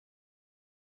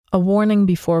A warning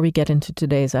before we get into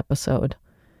today's episode.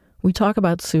 We talk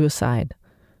about suicide,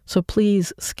 so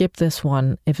please skip this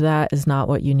one if that is not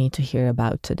what you need to hear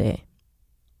about today.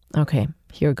 Okay,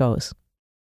 here goes.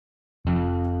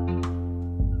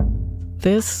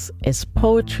 This is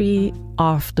Poetry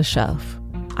Off the Shelf.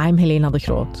 I'm Helena de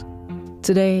Groot.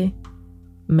 Today,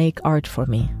 make art for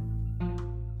me.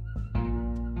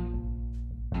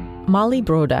 Molly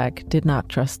Brodak did not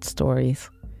trust stories.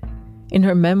 In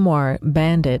her memoir,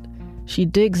 Bandit, she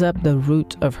digs up the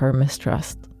root of her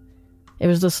mistrust. It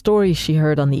was the story she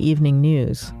heard on the evening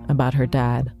news about her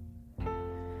dad.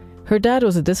 Her dad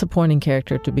was a disappointing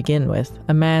character to begin with,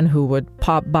 a man who would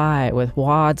pop by with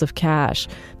wads of cash,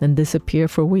 then disappear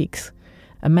for weeks.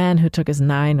 A man who took his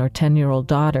 9 or 10-year-old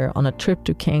daughter on a trip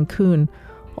to Cancun,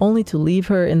 only to leave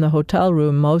her in the hotel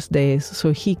room most days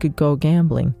so he could go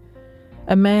gambling.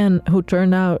 A man who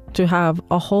turned out to have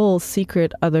a whole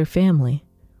secret other family.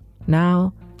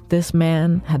 Now, this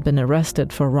man had been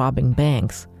arrested for robbing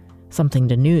banks, something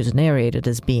the news narrated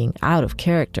as being out of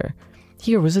character.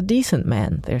 Here was a decent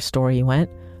man, their story went,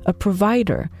 a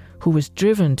provider who was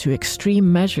driven to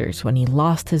extreme measures when he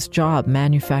lost his job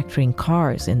manufacturing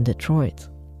cars in Detroit.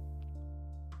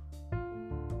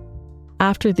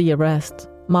 After the arrest,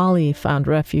 Molly found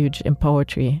refuge in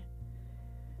poetry.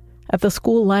 At the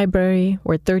school library,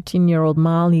 where 13-year-old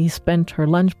Molly spent her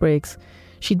lunch breaks,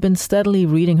 she'd been steadily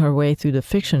reading her way through the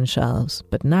fiction shelves.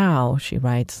 But now, she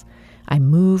writes, I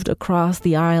moved across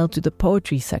the aisle to the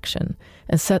poetry section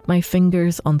and set my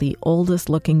fingers on the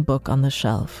oldest-looking book on the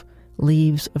shelf,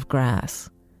 Leaves of Grass.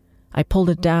 I pulled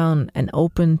it down and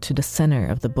opened to the center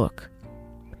of the book.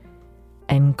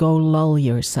 And go lull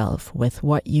yourself with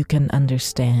what you can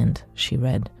understand, she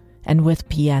read, and with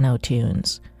piano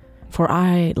tunes. For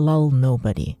I lull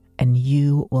nobody, and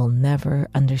you will never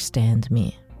understand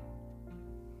me.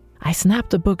 I snapped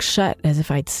the book shut as if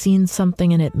I'd seen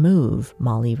something in it move,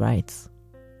 Molly writes.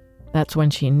 That's when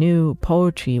she knew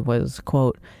poetry was,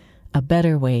 quote, a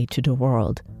better way to the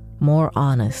world, more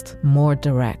honest, more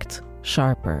direct,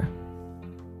 sharper.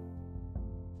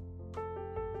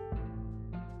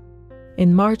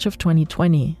 In March of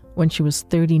 2020, when she was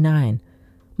 39,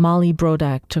 Molly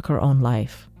Brodak took her own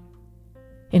life.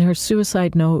 In her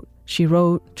suicide note, she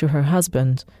wrote to her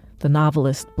husband, the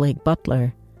novelist Blake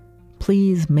Butler,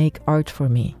 "Please make art for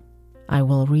me. I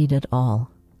will read it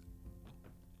all."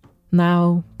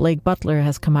 Now, Blake Butler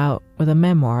has come out with a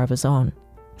memoir of his own,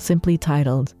 simply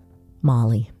titled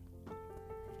Molly.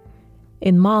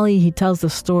 In Molly, he tells the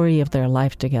story of their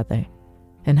life together,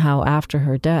 and how after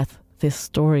her death, this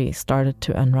story started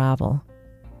to unravel.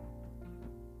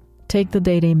 Take the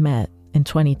day they met in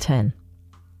 2010.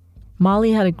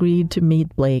 Molly had agreed to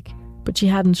meet Blake, but she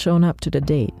hadn't shown up to the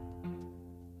date.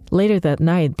 Later that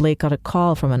night, Blake got a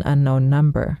call from an unknown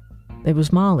number. It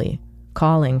was Molly,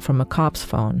 calling from a cop's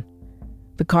phone.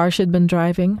 The car she'd been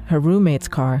driving, her roommate's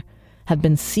car, had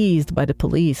been seized by the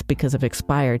police because of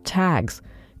expired tags.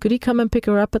 Could he come and pick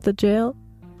her up at the jail?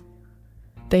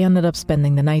 They ended up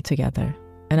spending the night together,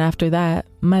 and after that,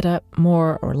 met up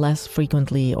more or less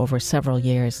frequently over several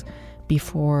years,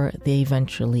 before they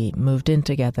eventually moved in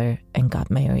together and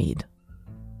got married.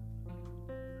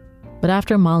 But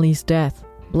after Molly's death,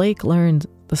 Blake learned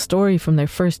the story from their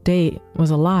first date was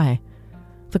a lie.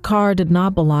 The car did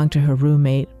not belong to her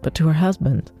roommate, but to her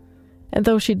husband. And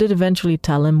though she did eventually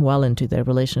tell him well into their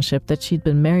relationship that she'd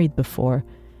been married before,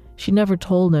 she never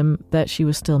told him that she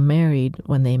was still married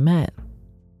when they met.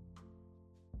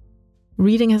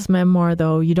 Reading his memoir,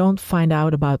 though, you don't find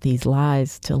out about these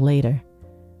lies till later.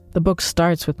 The book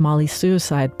starts with Molly's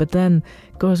suicide, but then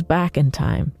goes back in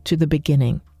time to the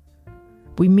beginning.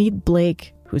 We meet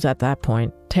Blake, who's at that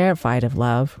point terrified of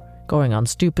love, going on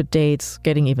stupid dates,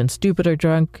 getting even stupider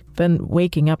drunk, then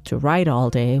waking up to write all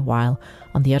day while,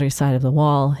 on the other side of the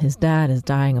wall, his dad is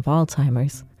dying of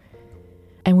Alzheimer's.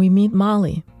 And we meet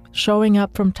Molly, showing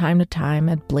up from time to time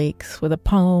at Blake's with a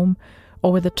poem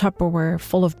or with a Tupperware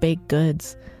full of baked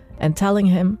goods, and telling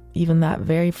him, even that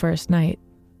very first night,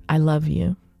 I love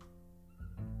you.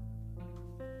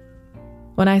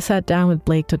 When I sat down with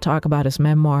Blake to talk about his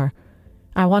memoir,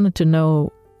 I wanted to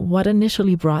know what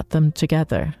initially brought them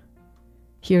together.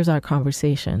 Here's our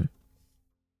conversation.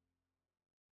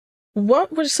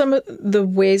 What were some of the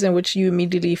ways in which you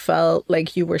immediately felt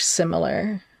like you were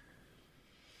similar?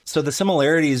 So the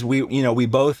similarities, we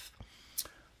both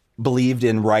believed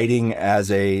in writing as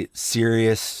a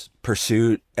serious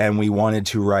pursuit, and we wanted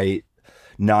to write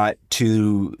not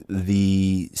to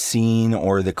the scene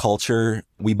or the culture.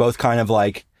 We both kind of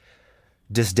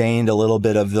disdained a little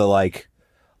bit of the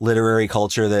literary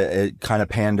culture that it kind of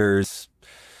panders.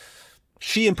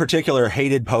 She in particular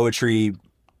hated poetry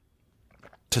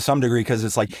to some degree, because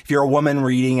it's like, if you're a woman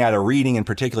reading at a reading in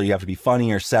particular, you have to be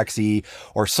funny or sexy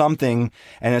or something.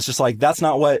 And it's just like, that's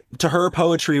not what, to her,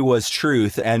 poetry was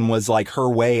truth and was like her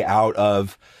way out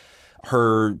of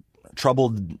her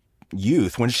troubled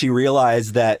youth. When she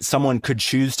realized that someone could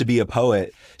choose to be a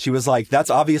poet, she was like, that's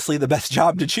obviously the best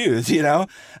job to choose, you know?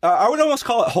 I would almost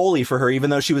call it holy for her, even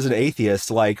though she was an atheist.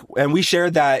 Like, and we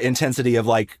shared that intensity of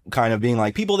like, kind of being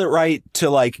like, people that write to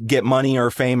like get money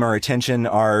or fame or attention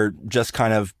are just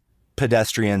kind of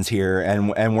pedestrians here.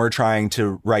 And we're trying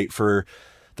to write for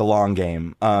the long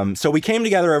game. So we came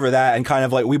together over that, and kind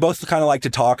of like, we both kind of like to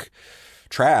talk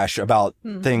trash about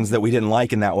things that we didn't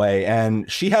like in that way. And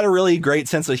she had a really great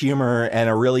sense of humor and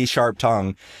a really sharp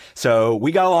tongue. So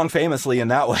we got along famously in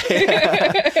that way.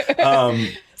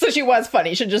 So she was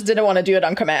funny. She just didn't want to do it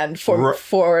on command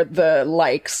for the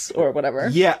likes or whatever.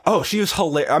 Yeah. Oh, she was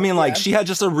hilarious. I mean, like, she had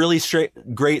just a really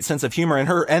great sense of humor,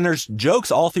 and there's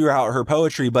jokes all throughout her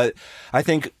poetry. But I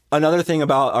think another thing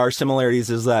about our similarities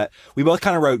is that we both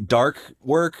kind of wrote dark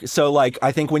work. So like,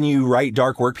 I think when you write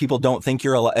dark work, people don't think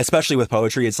you're, especially with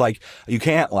poetry, it's like, you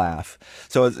can't laugh.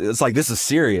 So it's like, this is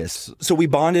serious. So we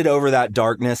bonded over that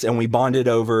darkness, and we bonded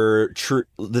over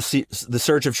the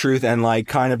search of truth, and like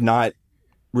kind of not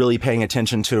really paying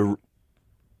attention to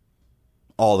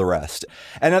all the rest.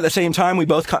 And at the same time, we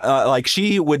both, like,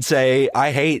 she would say,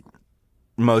 I hate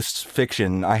most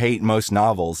fiction. I hate most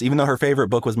novels. Even though her favorite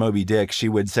book was Moby Dick, she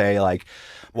would say, like,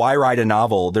 why write a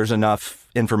novel? There's enough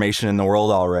information in the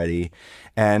world already.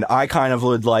 And I kind of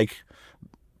would like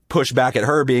push back at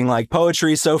her, being like,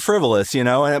 poetry is so frivolous, you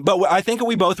know? But I think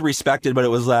we both respected, but it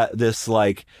was this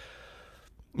like,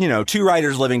 you know, two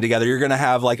writers living together, you're going to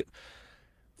have like,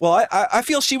 well, I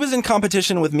feel she was in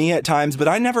competition with me at times, but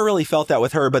I never really felt that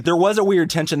with her. But there was a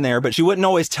weird tension there, but she wouldn't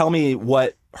always tell me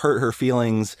what hurt her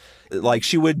feelings. Like,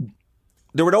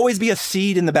 there would always be a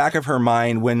seed in the back of her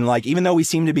mind when, like, even though we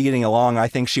seemed to be getting along, I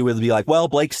think she would be like, well,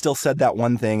 Blake still said that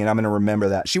one thing and I'm going to remember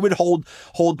that. She would hold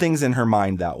things in her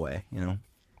mind that way, you know?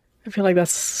 I feel like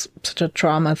that's such a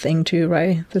trauma thing too,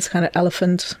 right? This kind of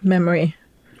elephant memory.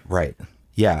 Right.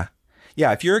 Yeah.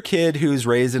 Yeah. If you're a kid who's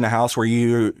raised in a house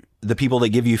where the people that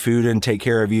give you food and take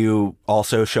care of you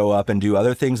also show up and do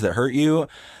other things that hurt you,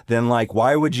 then like,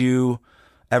 why would you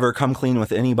ever come clean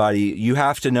with anybody? You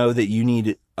have to know that you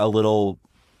need a little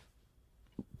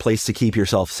place to keep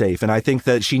yourself safe. And I think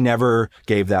that she never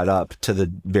gave that up to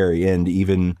the very end.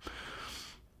 Even,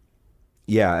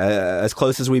 as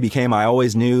close as we became, I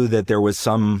always knew that there was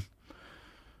something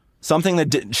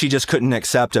that she just couldn't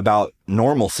accept about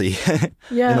normalcy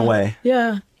in a way.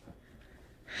 Yeah.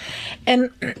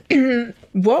 And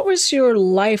what was your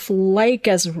life like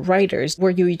as writers? Were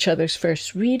you each other's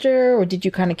first reader, or did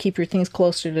you kind of keep your things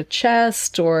close to the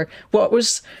chest? Or what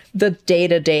was the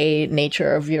day-to-day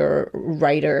nature of your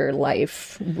writer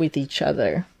life with each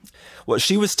other? Well,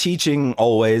 she was teaching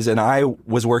always, and I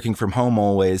was working from home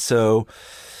always. So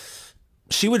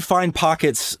she would find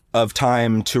pockets of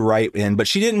time to write in, but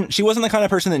she wasn't the kind of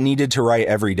person that needed to write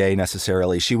every day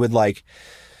necessarily. She would like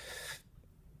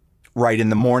write in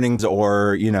the mornings,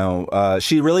 or, you know,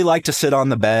 she really liked to sit on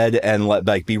the bed and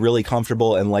be really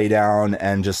comfortable and lay down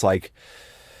and just like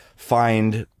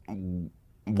find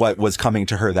what was coming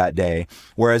to her that day.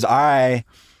 Whereas I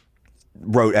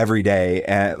wrote every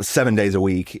day, 7 days a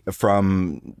week,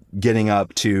 from getting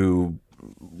up to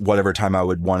whatever time I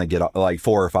would want to get up, like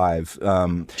 4 or 5.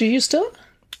 Do you still?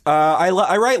 I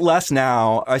write less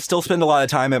now. I still spend a lot of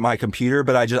time at my computer,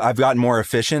 but I've gotten more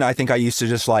efficient. I think I used to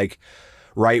just like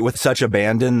write with such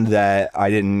abandon that I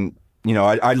didn't, you know,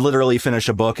 I'd literally finish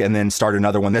a book and then start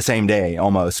another one the same day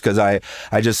almost. Cause I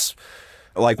just,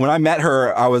 like, when I met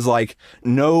her, I was like,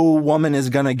 no woman is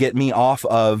going to get me off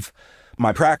of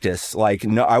my practice. Like,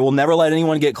 no, I will never let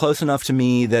anyone get close enough to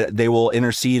me that they will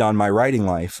intercede on my writing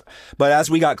life. But as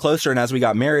we got closer and as we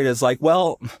got married, it's like,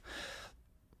 well,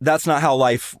 that's not how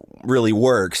life really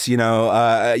works. You know,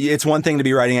 it's one thing to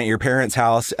be writing at your parents'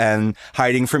 house and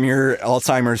hiding from your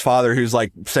Alzheimer's father who's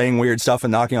like saying weird stuff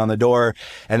and knocking on the door,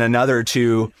 and another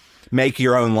to make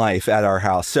your own life at our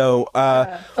house. So,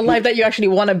 a life that you actually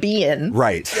want to be in.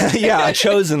 Right. Yeah. A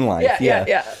chosen life.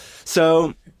 Yeah.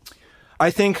 So I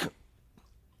think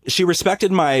she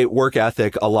respected my work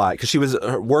ethic a lot, because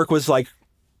her work was like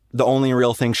the only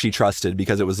real thing she trusted,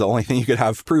 because it was the only thing you could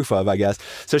have proof of, I guess.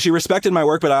 So she respected my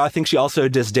work, but I think she also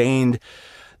disdained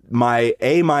my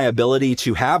ability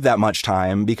to have that much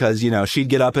time, because, you know, she'd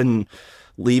get up and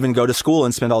leave and go to school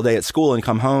and spend all day at school and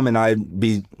come home, and I'd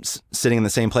be sitting in the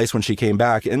same place when she came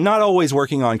back, and not always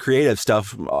working on creative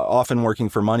stuff, often working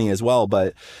for money as well.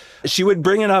 But she would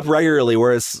bring it up regularly,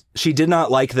 whereas she did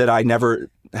not like that I never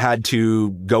had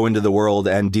to go into the world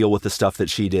and deal with the stuff that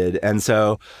she did. And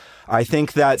so I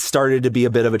think that started to be a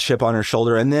bit of a chip on her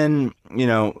shoulder. And then,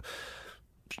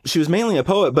 she was mainly a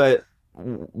poet, but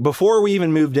before we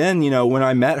even moved in, when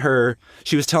I met her,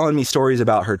 she was telling me stories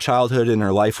about her childhood and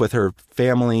her life with her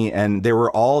family. And there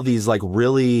were all these like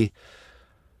really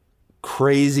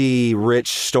crazy rich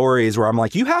stories where I'm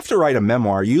like, you have to write a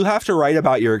memoir. You have to write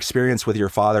about your experience with your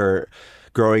father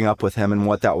growing up with him and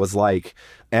what that was like.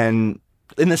 And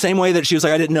in the same way that she was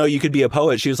like, I didn't know you could be a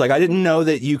poet. She was like, I didn't know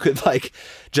that you could like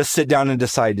just sit down and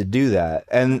decide to do that.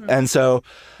 And so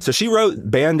she wrote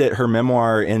Bandit, her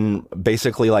memoir, in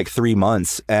basically like 3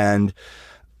 months. And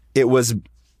it was,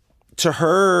 to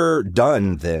her,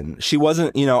 done then. She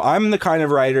wasn't, I'm the kind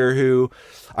of writer who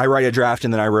I write a draft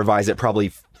and then I revise it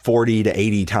probably 40 to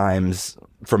 80 times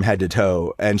from head to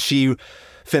toe. And she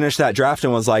finished that draft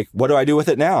and was like, what do I do with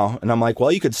it now? And I'm like,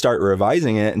 well, you could start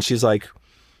revising it. And she's like,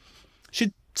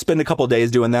 she'd spend a couple of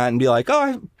days doing that and be like, oh,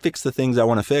 I fixed the things I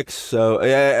want to fix. So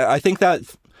I think that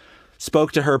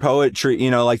spoke to her poetry,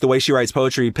 like the way she writes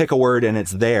poetry, pick a word and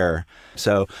it's there.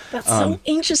 So that's so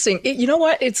interesting. You know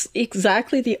what? It's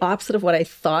exactly the opposite of what I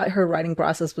thought her writing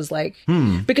process was like,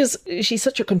 because she's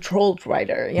such a controlled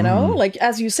writer, like,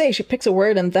 as you say, she picks a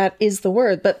word and that is the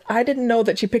word, but I didn't know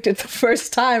that she picked it the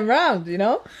first time round.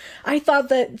 I thought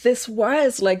that this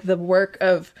was like the work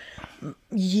of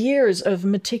years of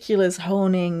meticulous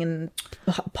honing and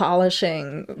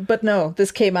polishing, but no,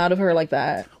 this came out of her like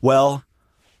that. Well,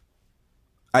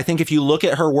 I think if you look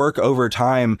at her work over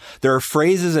time, there are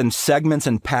phrases and segments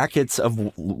and packets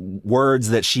of words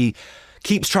that she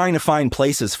keeps trying to find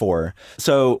places for.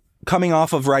 So coming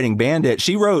off of writing Bandit,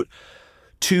 she wrote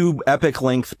 2 epic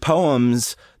length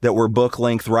poems that were book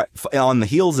length right on the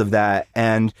heels of that.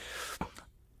 And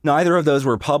neither of those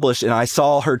were published. And I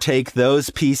saw her take those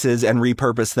pieces and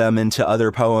repurpose them into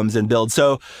other poems and build.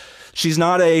 So she's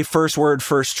not a first word,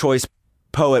 first choice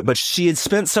poet, but she had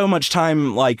spent so much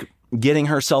time like getting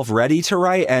herself ready to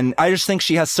write. And I just think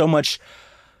she has so much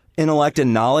intellect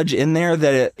and knowledge in there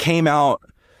that it came out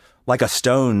like a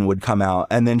stone would come out.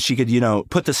 And then she could,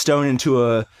 put the stone into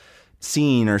a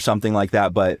scene or something like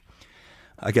that. But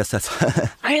I guess that's...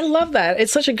 I love that.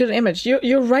 It's such a good image.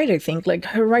 You're right, I think. Like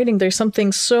her writing, there's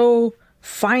something so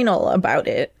final about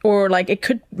it. Or like it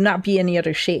could not be any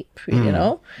other shape,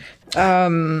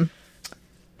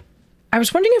 I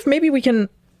was wondering if maybe we can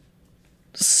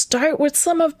start with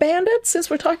some of Bandit since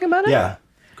we're talking about it. Yeah,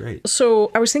 great.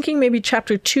 So I was thinking maybe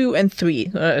chapter 2 and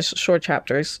 3, short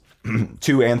chapters.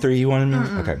 2 and 3 you wanted me?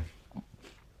 Okay.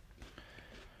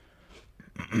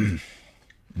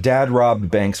 Dad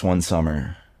robbed banks one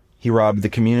summer. He robbed the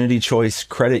Community Choice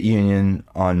Credit Union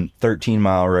on 13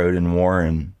 Mile Road in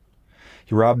Warren.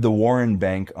 He robbed the Warren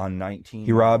Bank on 19.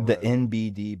 He robbed the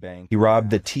NBD Bank. He robbed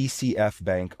the TCF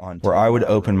Bank on where I would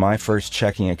open my first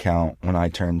checking account when I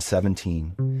turned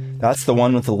 17. That's the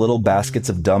one with the little baskets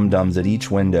of dum-dums at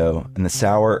each window and the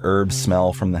sour herb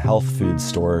smell from the health food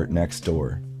store next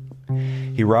door.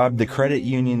 He robbed the Credit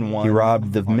Union one. He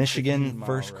robbed the Michigan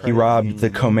First Credit. He robbed the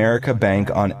Comerica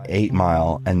Bank on 8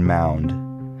 Mile and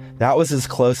Mound. That was as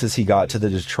close as he got to the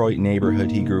Detroit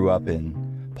neighborhood he grew up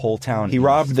in. Town. He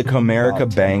robbed the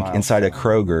Comerica Bank inside a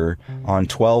Kroger on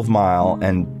 12 Mile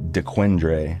and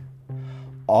DeQuindre.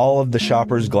 All of the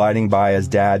shoppers gliding by as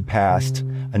Dad passed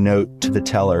a note to the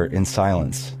teller in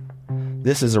silence.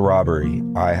 This is a robbery.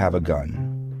 I have a gun.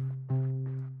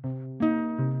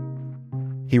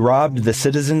 He robbed the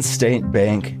Citizens State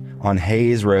Bank on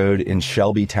Hayes Road in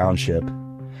Shelby Township.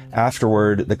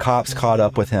 Afterward, the cops caught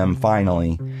up with him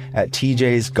finally at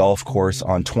TJ's golf course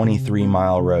on 23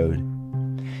 Mile Road.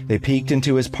 They peeked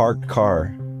into his parked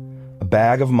car, a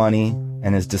bag of money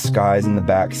and his disguise in the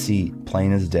back seat,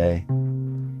 plain as day.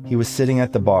 He was sitting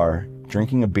at the bar,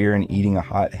 drinking a beer and eating a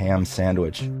hot ham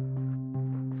sandwich.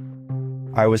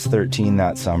 I was 13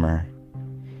 that summer.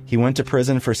 He went to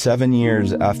prison for 7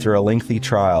 years after a lengthy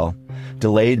trial,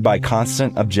 delayed by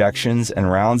constant objections and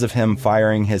rounds of him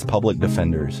firing his public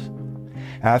defenders.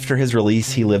 After his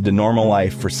release, he lived a normal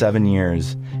life for 7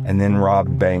 years and then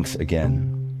robbed banks again.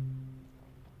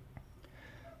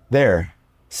 There,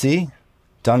 see?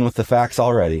 Done with the facts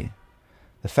already.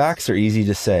 The facts are easy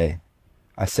to say.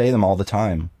 I say them all the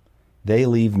time. They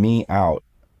leave me out.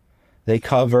 They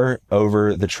cover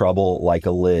over the trouble like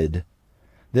a lid.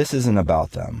 This isn't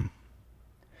about them.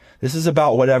 This is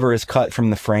about whatever is cut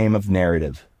from the frame of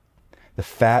narrative. The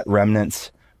fat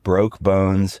remnants, broke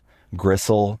bones,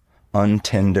 gristle,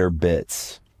 untender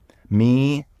bits.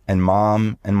 Me and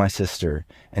Mom and my sister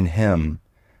and him,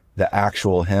 the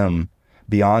actual him,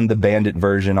 beyond the Bandit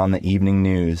version on the evening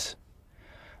news.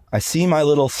 I see my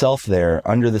little self there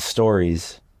under the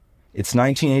stories, It's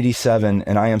 1987,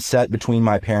 and I am set between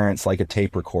my parents like a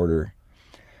tape recorder.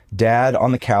 Dad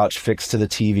on the couch fixed to the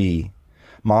TV.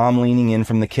 Mom leaning in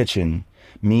from the kitchen.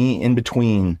 Me in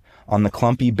between on the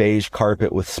clumpy beige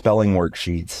carpet with spelling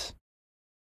worksheets.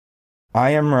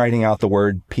 I am writing out the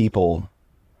word people,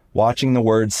 watching the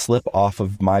words slip off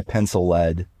of my pencil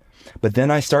lead. But then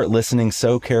I start listening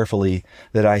so carefully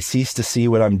that I cease to see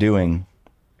what I'm doing.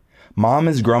 Mom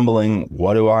is grumbling,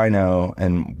 "What do I know?"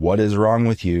 and "What is wrong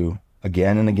with you?"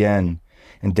 again and again.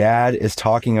 And Dad is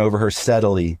talking over her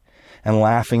steadily and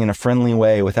laughing in a friendly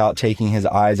way without taking his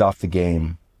eyes off the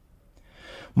game.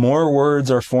 More words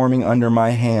are forming under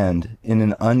my hand in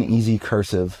an uneasy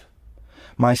cursive.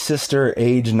 My sister,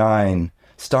 age 9,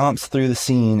 stomps through the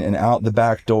scene and out the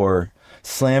back door,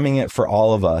 slamming it for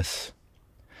all of us.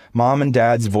 Mom and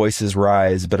Dad's voices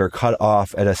rise but are cut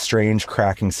off at a strange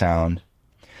cracking sound.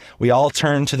 We all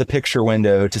turn to the picture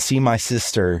window to see my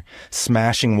sister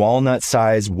smashing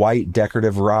walnut-sized white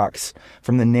decorative rocks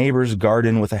from the neighbor's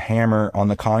garden with a hammer on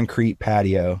the concrete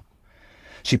patio.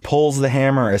 She pulls the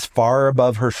hammer as far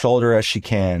above her shoulder as she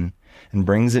can and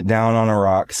brings it down on a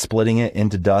rock, splitting it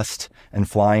into dust and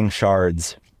flying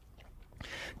shards.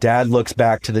 Dad looks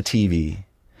back to the TV.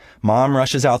 Mom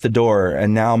rushes out the door,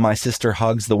 and now my sister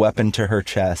hugs the weapon to her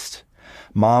chest.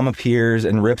 Mom appears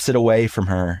and rips it away from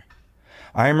her.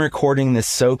 I am recording this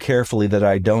so carefully that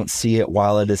I don't see it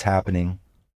while it is happening.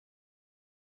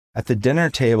 At the dinner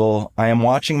table, I am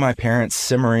watching my parents'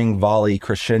 simmering volley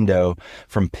crescendo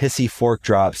from pissy fork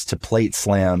drops to plate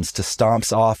slams to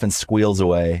stomps off and squeals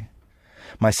away.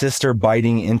 My sister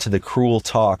biting into the cruel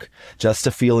talk just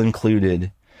to feel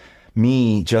included.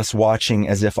 Me just watching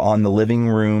as if on the living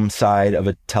room side of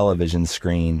a television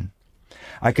screen.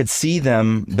 I could see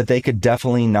them, but they could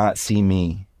definitely not see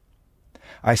me.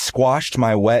 I squashed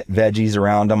my wet veggies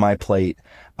around on my plate,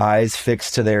 eyes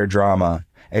fixed to their drama,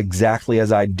 exactly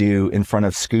as I'd do in front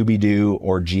of Scooby-Doo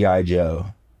or G.I. Joe.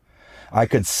 I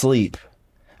could sleep.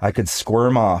 I could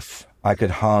squirm off. I could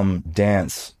hum,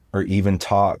 dance, or even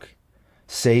talk,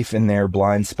 safe in their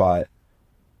blind spot.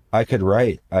 I could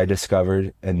write, I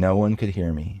discovered, and no one could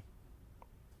hear me.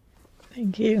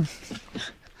 Thank you.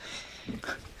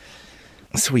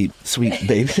 Sweet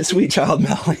baby, sweet child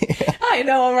Molly. I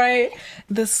know, right?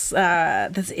 This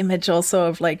image also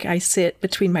of like I sit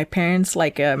between my parents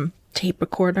like a tape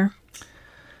recorder.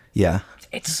 Yeah.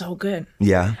 It's so good.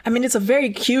 Yeah. I mean, it's a very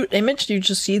cute image. You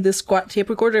just see this squat tape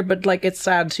recorder, but like it's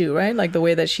sad too, right? Like the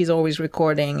way that she's always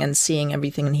recording and seeing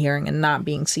everything and hearing and not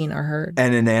being seen or heard.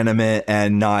 And inanimate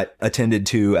and not attended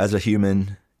to as a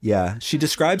human. Yeah. She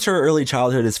describes her early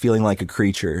childhood as feeling like a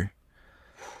creature,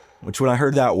 which when I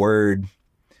heard that word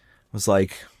was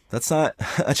like, that's not,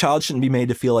 a child shouldn't be made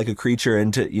to feel like a creature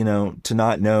and to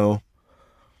not know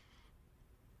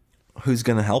who's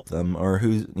going to help them or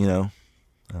who's,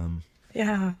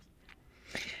 Yeah.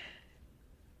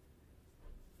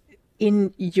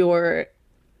 In your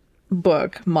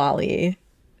book, Molly,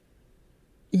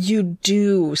 you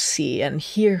do see and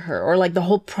hear her, or like the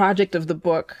whole project of the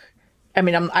book. I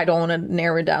mean, I don't want to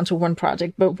narrow it down to one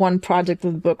project, but one project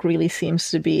of the book really seems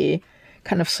to be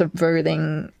kind of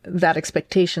subverting that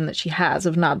expectation that she has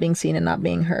of not being seen and not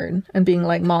being heard and being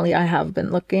like, Molly, I have been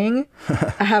looking.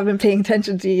 I have been paying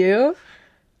attention to you.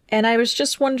 And I was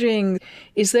just wondering,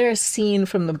 is there a scene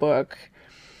from the book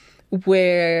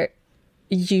where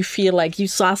you feel like you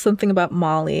saw something about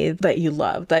Molly that you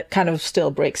love, that kind of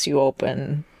still breaks you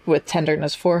open with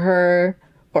tenderness for her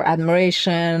or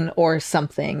admiration or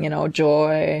something,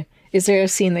 joy? Is there a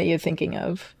scene that you're thinking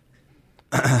of?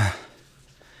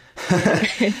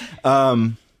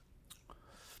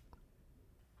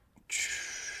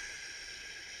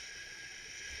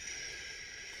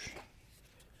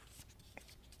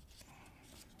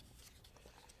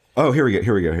 Oh, here we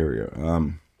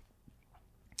go.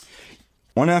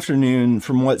 One afternoon,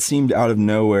 from what seemed out of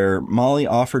nowhere, Molly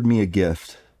offered me a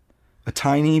gift. A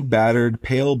tiny, battered,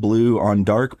 pale blue on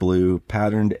dark blue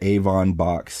patterned Avon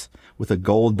box with a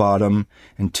gold bottom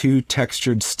and 2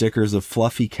 textured stickers of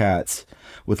fluffy cats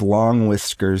with long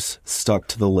whiskers stuck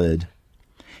to the lid.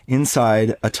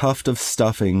 Inside, a tuft of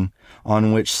stuffing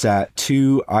on which sat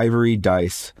 2 ivory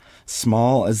dice,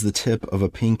 small as the tip of a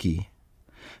pinky.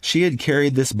 She had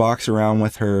carried this box around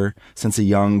with her since a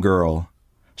young girl.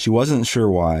 She wasn't sure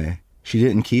why. She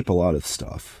didn't keep a lot of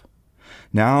stuff.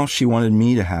 Now she wanted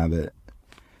me to have it.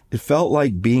 It felt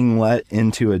like being let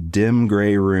into a dim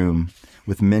gray room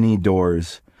with many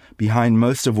doors, behind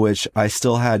most of which I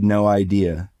still had no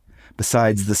idea,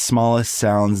 besides the smallest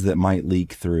sounds that might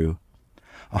leak through.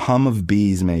 A hum of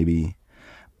bees, maybe.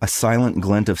 A silent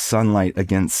glint of sunlight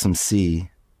against some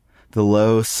sea. The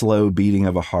low, slow beating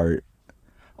of a heart.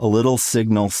 a little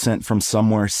signal sent from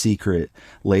somewhere secret,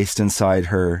 laced inside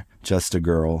her, just a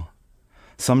girl.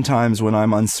 Sometimes when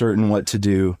I'm uncertain what to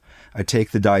do, I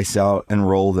take the dice out and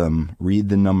roll them, read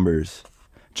the numbers.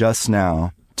 Just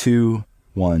now, 2,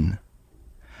 1.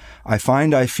 I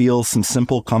find I feel some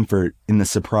simple comfort in the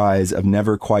surprise of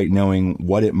never quite knowing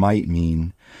what it might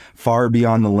mean, far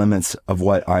beyond the limits of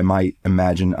what I might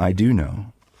imagine I do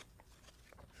know.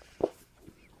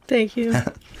 Thank you.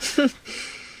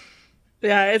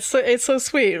 Yeah, it's so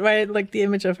sweet, right? Like the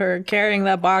image of her carrying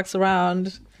that box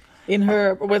around in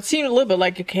her what seemed a little bit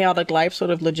like a chaotic life,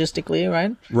 sort of logistically,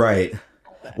 right? Right.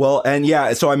 Well, and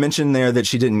yeah, so I mentioned there that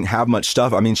she didn't have much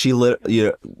stuff. I mean,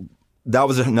 that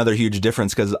was another huge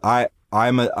difference because I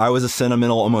was a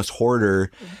sentimental, almost hoarder,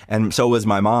 and so was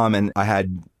my mom, and I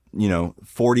had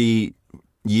 40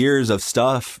 years of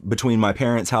stuff between my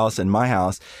parents' house and my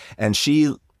house, and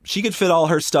she could fit all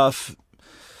her stuff.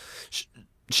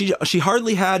 She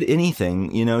hardly had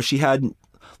anything, she had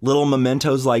little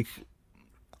mementos like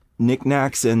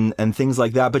knickknacks and things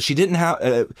like that, but she didn't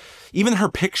have even her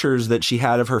pictures that she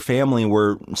had of her family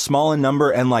were small in number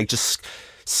and like just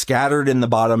scattered in the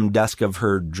bottom desk of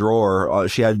her drawer.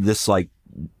 She had this like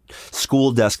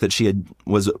school desk that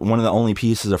was one of the only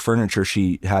pieces of furniture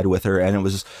she had with her, and it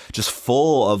was just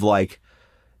full of like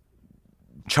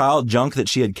child junk that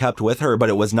she had kept with her, but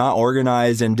it was not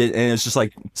organized and it was just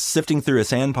like sifting through a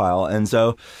sand pile. And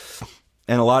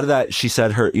a lot of that, she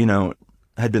said, her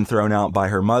had been thrown out by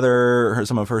her mother,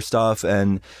 some of her stuff,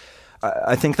 and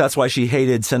I think that's why she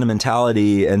hated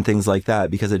sentimentality and things like that,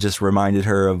 because it just reminded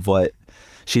her of what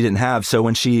she didn't have. So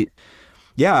when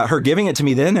her giving it to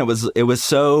me then, it was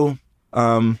so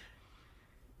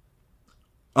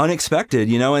unexpected,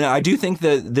 and I do think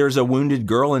that there's a wounded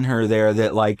girl in her there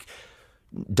that like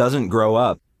doesn't grow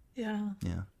up. Yeah,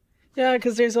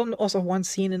 because there's also one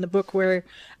scene in the book where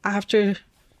after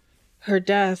her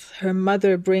death, her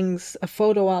mother brings a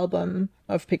photo album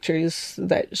of pictures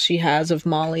that she has of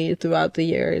Molly throughout the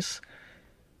years.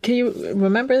 Can you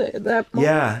remember that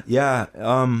moment?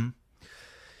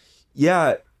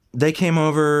 Yeah, they came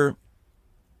over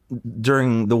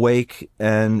during the wake,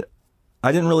 and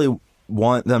I didn't really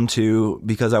want them to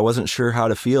because I wasn't sure how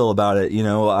to feel about it.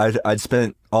 I'd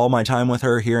spent all my time with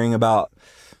her hearing about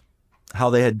how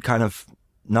they had kind of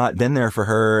not been there for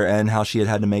her and how she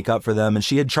had to make up for them. And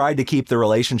she had tried to keep the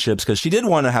relationships because she did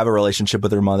want to have a relationship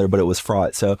with her mother, but it was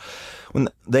fraught. So when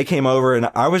they came over, and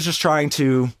I was just trying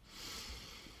to,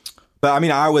 but I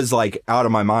mean, I was like out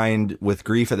of my mind with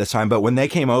grief at this time. But when they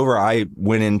came over, I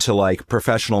went into like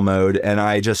professional mode, and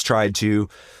I just tried to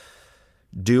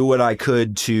do what I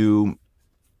could to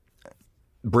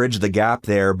bridge the gap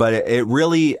there. But I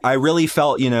really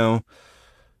felt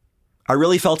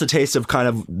a taste of kind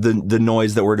of the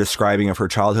noise that we're describing of her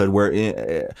childhood,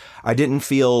 where I didn't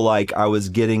feel like I was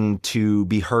getting to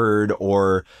be heard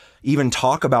or even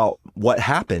talk about what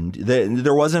happened.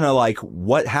 There wasn't a like,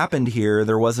 what happened here?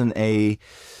 There wasn't a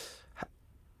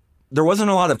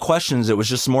lot of questions. It was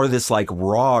just more this like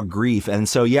raw grief. And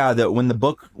so, yeah, when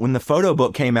the photo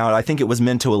book came out, I think it was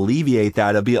meant to alleviate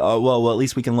that. It'd be, well, at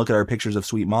least we can look at our pictures of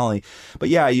Sweet Molly. But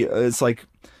yeah, it's like,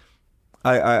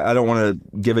 I don't want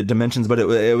to give it dimensions, but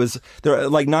it was there.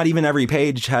 Like not even every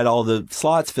page had all the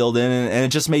slots filled in, and it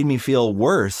just made me feel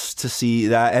worse to see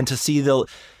that, and to see the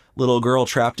little girl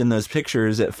trapped in those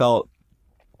pictures. It felt,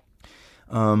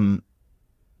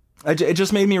 it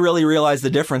just made me really realize the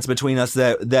difference between us.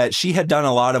 That she had done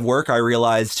a lot of work, I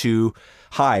realized, to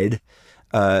hide.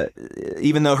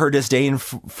 Even though her disdain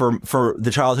for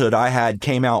the childhood I had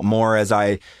came out more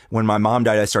when my mom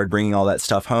died, I started bringing all that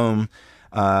stuff home.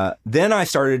 Then I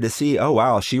started to see, oh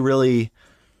wow, she really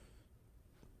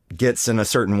gets in a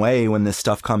certain way when this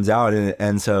stuff comes out.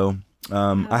 And so,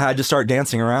 I had to start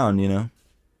dancing around,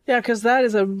 Yeah, because that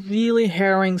is a really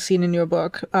harrowing scene in your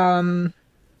book. When,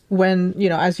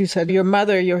 as you said, your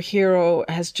mother, your hero,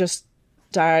 has just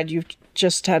died. You've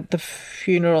just had the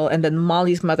funeral, and then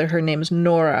Molly's mother, her name's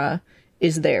Nora,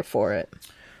 is there for it.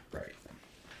 Right.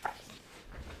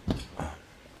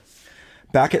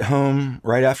 Back at home,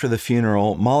 right after the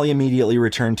funeral, Molly immediately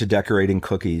returned to decorating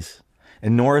cookies.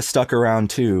 And Nora stuck around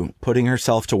too, putting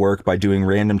herself to work by doing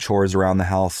random chores around the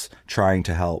house, trying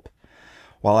to help,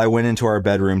 while I went into our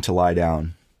bedroom to lie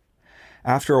down.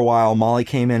 After a while, Molly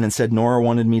came in and said Nora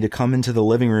wanted me to come into the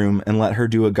living room and let her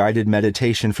do a guided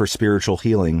meditation for spiritual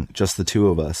healing, just the two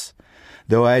of us.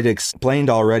 Though I had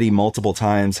explained already multiple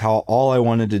times how all I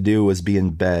wanted to do was be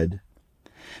in bed.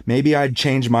 Maybe I'd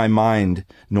change my mind,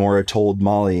 Nora told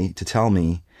Molly to tell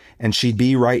me, and she'd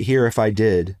be right here if I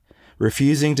did,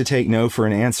 refusing to take no for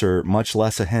an answer, much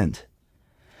less a hint.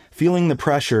 Feeling the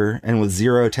pressure, and with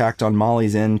zero tacked on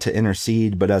Molly's end to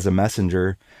intercede but as a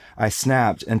messenger, I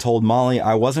snapped and told Molly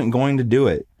I wasn't going to do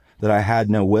it, that I had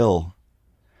no will.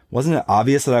 Wasn't it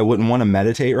obvious that I wouldn't want to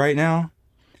meditate right now?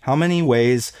 How many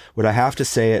ways would I have to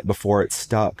say it before it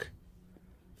stuck?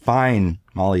 Fine,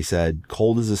 Molly said,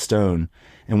 cold as a stone,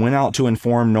 and went out to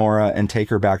inform Nora and take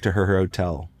her back to her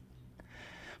hotel.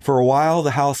 For a while,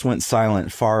 the house went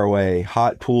silent, far away,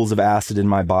 hot pools of acid in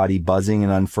my body buzzing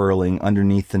and unfurling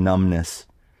underneath the numbness.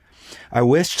 I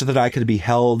wished that I could be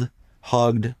held,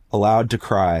 hugged, allowed to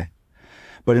cry.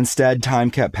 But instead,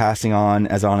 time kept passing on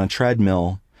as on a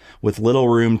treadmill, with little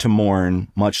room to mourn,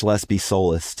 much less be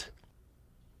solaced.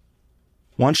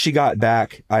 Once she got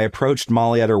back, I approached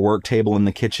Molly at her work table in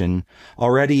the kitchen,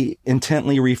 already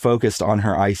intently refocused on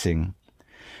her icing.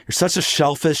 You're such a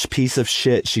shellfish piece of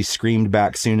shit, she screamed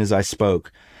back soon as I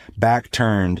spoke, back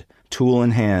turned, tool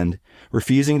in hand,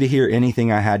 refusing to hear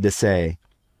anything I had to say.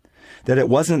 That it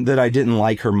wasn't that I didn't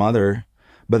like her mother,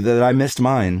 but that I missed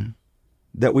mine.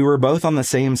 That we were both on the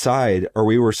same side, or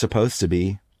we were supposed to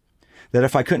be. That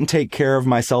if I couldn't take care of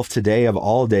myself today of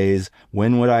all days,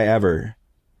 when would I ever?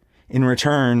 In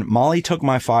return, Molly took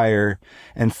my fire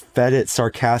and fed it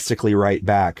sarcastically right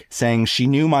back, saying she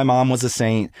knew my mom was a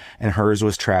saint and hers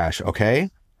was trash,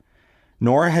 okay?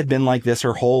 Nora had been like this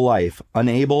her whole life,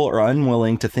 unable or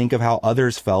unwilling to think of how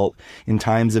others felt in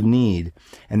times of need.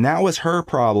 And that was her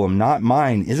problem, not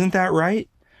mine. Isn't that right?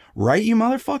 Right, you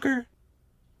motherfucker?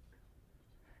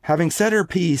 Having said her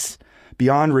piece,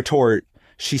 beyond retort,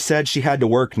 she said she had to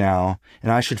work now,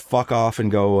 and I should fuck off and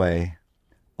go away.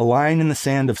 A line in the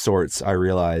sand of sorts, I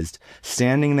realized,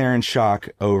 standing there in shock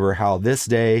over how this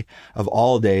day of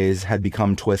all days had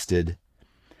become twisted.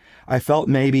 I felt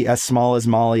maybe as small as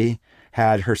Molly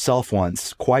had herself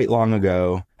once, quite long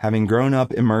ago, having grown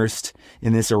up immersed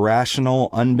in this irrational,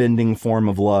 unbending form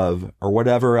of love, or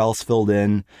whatever else filled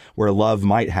in where love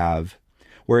might have,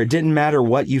 where it didn't matter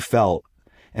what you felt,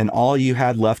 and all you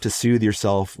had left to soothe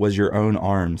yourself was your own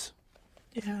arms.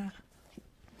 Yeah.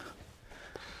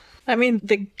 I mean,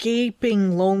 the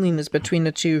gaping loneliness between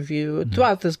the two of you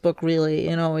throughout this book, really,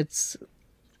 it's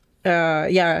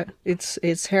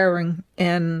harrowing.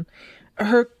 And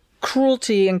her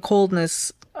cruelty and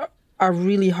coldness are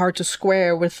really hard to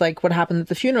square with, like, what happened at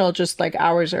the funeral just, like,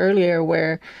 hours earlier,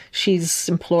 where she's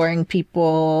imploring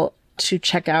people to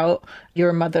check out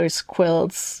your mother's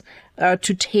quilts,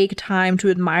 to take time to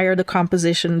admire the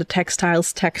composition, the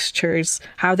textiles, textures,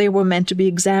 how they were meant to be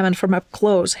examined from up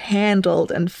close,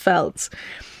 handled and felt.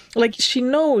 Like, she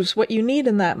knows what you need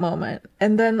in that moment.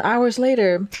 And then hours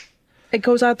later, it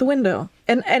goes out the window.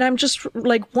 And I'm just,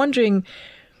 like, wondering,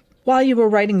 while you were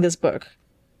writing this book,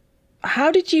 how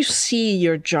did you see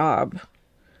your job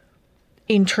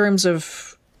in terms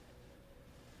of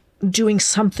doing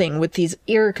something with these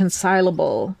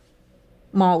irreconcilable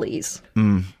Mollys?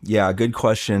 Yeah, good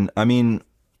question. I mean,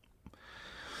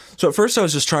 so at first I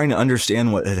was just trying to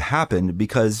understand what had happened,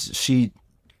 because she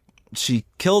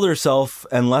killed herself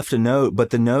and left a note,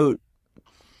 but the note,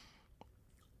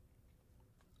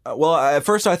 well, at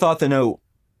first I thought the note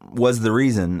was the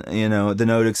reason. The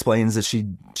note explains that she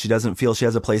doesn't feel she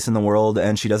has a place in the world,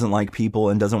 and she doesn't like people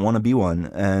and doesn't want to be one.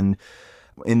 And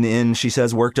in the end, she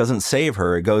says work doesn't save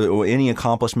her. Any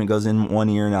accomplishment goes in one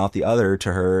ear and out the other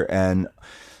to her. And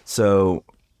so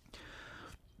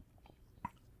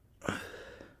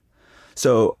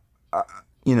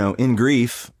in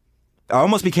grief, I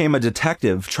almost became a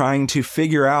detective trying to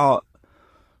figure out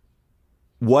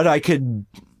what I could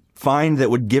find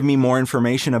that would give me more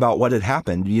information about what had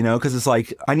happened, because it's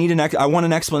like, I want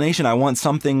an explanation. I want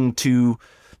something to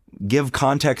give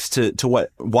context to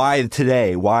why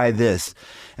today, why this.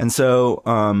 And so,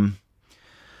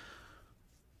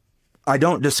 I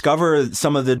don't discover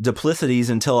some of the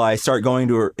duplicities until I start going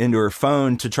into her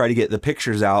phone to try to get the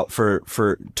pictures out for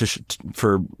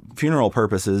funeral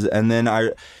purposes. And then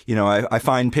I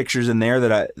find pictures in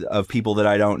there of people that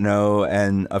I don't know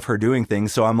and of her doing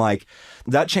things. So I'm like,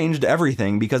 that changed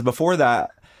everything, because before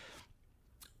that,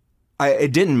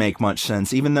 it didn't make much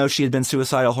sense. Even though she had been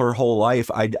suicidal her whole life,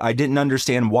 I didn't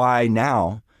understand why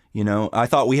now. I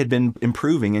thought we had been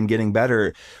improving and getting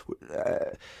better.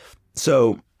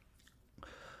 So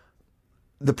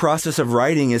the process of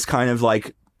writing is kind of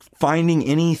like finding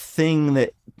anything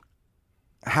that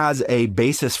has a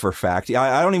basis for fact.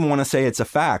 I don't even want to say it's a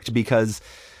fact, because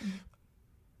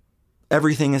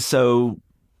everything is so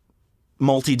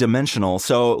multidimensional.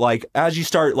 So, like, as you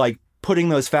start, like, putting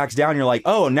those facts down, you're like,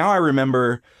 oh, now I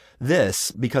remember this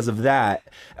because of that.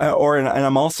 And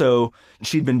I'm also,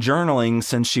 she'd been journaling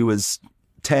since she was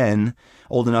 10,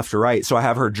 old enough to write. So I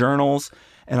have her journals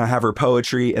and I have her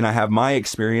poetry, and I have my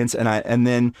experience. And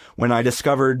then when I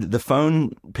discovered the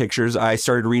phone pictures, I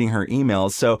started reading her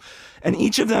emails. So, and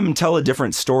each of them tell a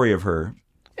different story of her.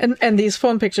 And these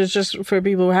phone pictures, just for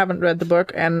people who haven't read the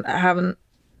book and haven't,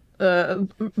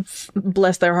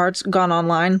 bless their hearts, gone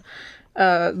online,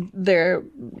 they're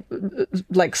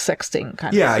like sexting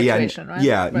kind of situation, right?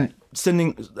 Yeah, right.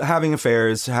 Having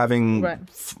affairs, having right.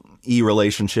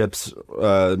 relationships,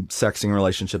 sexting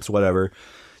relationships, whatever.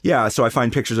 Yeah, so I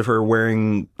find pictures of her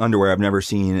wearing underwear I've never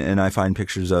seen, and I find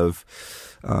pictures of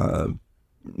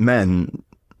men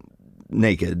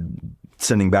naked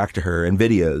sending back to her and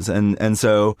videos. And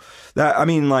so that, I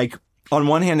mean, like, on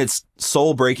one hand, it's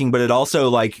soul breaking, but it also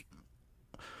like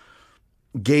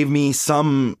gave me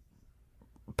some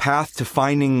path to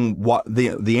finding what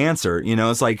the answer, you know.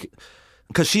 It's like,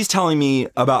 because she's telling me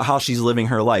about how she's living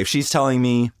her life. She's telling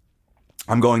me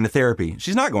I'm going to therapy.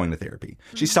 She's not going to therapy.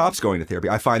 She stops going to therapy.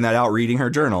 I find that out reading her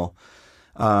journal.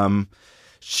 So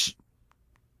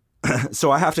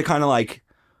I have to kind of like,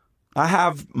 I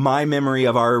have my memory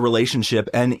of our relationship,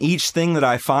 and each thing that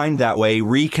I find that way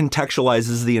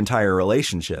recontextualizes the entire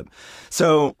relationship.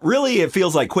 So really it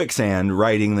feels like quicksand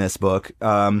writing this book.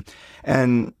 And,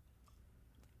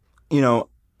 you know,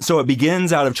 so it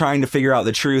begins out of trying to figure out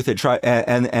the truth and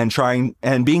trying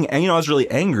and being, and, you know, I was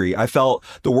really angry. I felt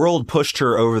the world pushed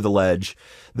her over the ledge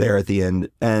there at the end.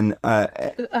 And,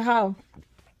 how?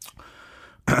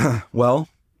 Well,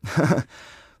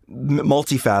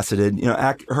 multifaceted, you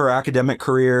know, her academic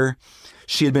career.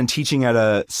 She had been teaching at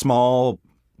a small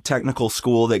technical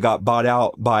school that got bought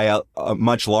out by a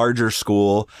much larger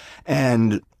school.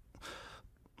 And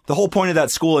the whole point of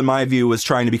that school, in my view, was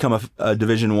trying to become a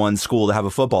Division I school to have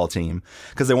a football team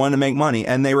because they wanted to make money.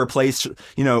 And they replaced,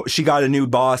 you know, she got a new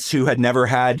boss who had never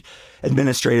had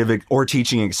administrative or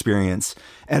teaching experience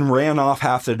and ran off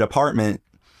half the department.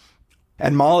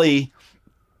 And Molly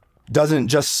doesn't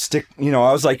just stick, you know,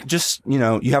 I was like, just, you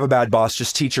know, you have a bad boss,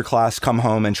 just teach your class, come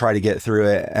home and try to get through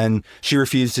it. And she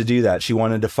refused to do that. She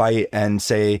wanted to fight and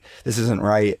say, this isn't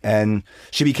right. And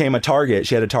she became a target.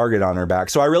 She had a target on her back.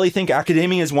 So I really think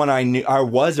academia is one I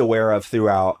was aware of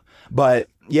throughout. But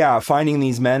yeah, finding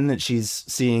these men that she's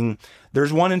seeing,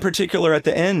 there's one in particular at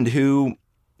the end who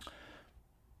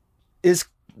is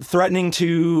threatening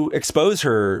to expose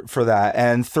her for that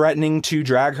and threatening to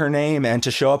drag her name and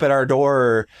to show up at our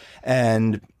door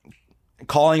and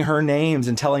calling her names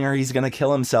and telling her he's going to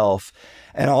kill himself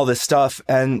and all this stuff.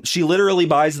 And she literally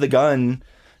buys the gun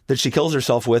that she kills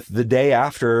herself with the day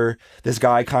after this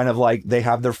guy kind of like they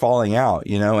have their falling out,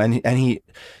 you know, and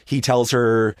he tells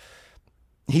her,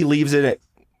 he leaves it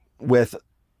with,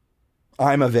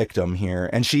 I'm a victim here.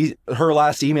 And her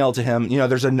last email to him, you know,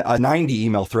 there's a 90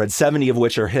 email thread, 70 of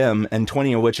which are him and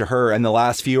 20 of which are her. And the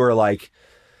last few are like,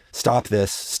 stop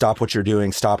this, stop what you're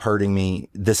doing, stop hurting me.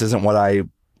 This isn't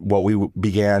what we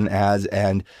began as.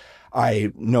 And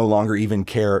I no longer even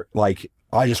care. Like,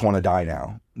 I just want to die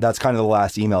now. That's kind of the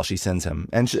last email she sends him.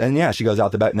 And yeah, she goes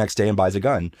out the next day and buys a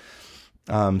gun.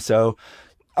 So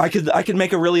I could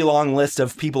make a really long list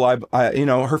of people I you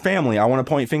know, her family. I want to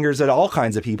point fingers at all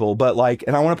kinds of people, but like,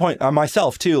 and I want to point on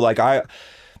myself too. Like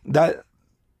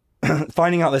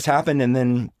finding out this happened, and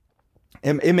then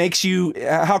it makes you,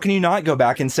 how can you not go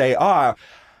back and say, how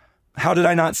did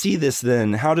I not see this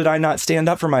then? How did I not stand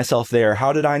up for myself there?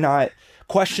 How did I not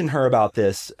question her about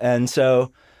this? And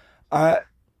so I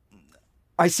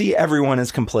see everyone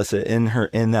as complicit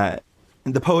in that.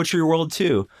 In the poetry world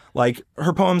too, like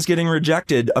her poems getting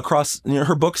rejected across, you know,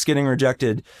 her books getting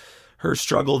rejected, her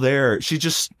struggle there.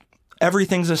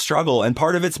 Everything's a struggle. And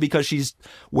part of it's because she's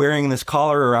wearing this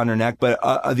collar around her neck. But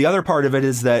the other part of it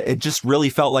is that it just really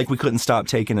felt like we couldn't stop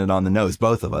taking it on the nose,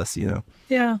 both of us, you know?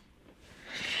 Yeah.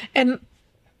 And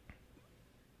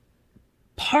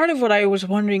part of what I was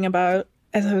wondering about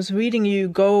as I was reading you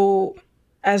go,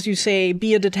 as you say,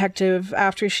 be a detective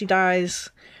after she dies,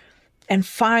 and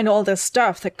find all this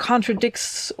stuff that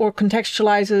contradicts or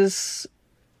contextualizes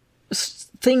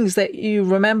things that you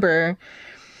remember.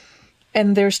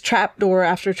 And there's trapdoor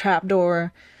after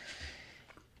trapdoor.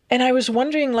 And I was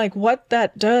wondering, like, what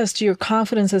that does to your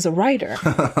confidence as a writer.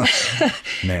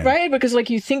 Right? Because, like,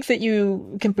 you think that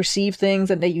you can perceive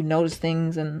things and that you notice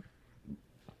things and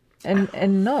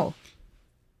no.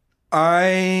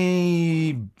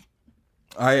 I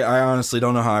honestly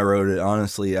don't know how I wrote it.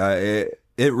 Honestly,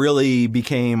 it really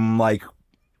became like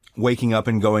waking up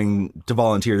and going to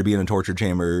volunteer to be in a torture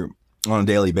chamber on a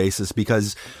daily basis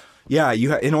because, yeah,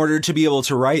 in order to be able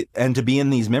to write and to be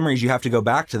in these memories, you have to go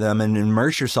back to them and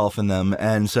immerse yourself in them.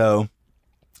 And so,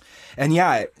 and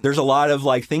yeah, there's a lot of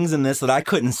like things in this that I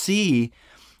couldn't see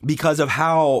because of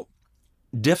how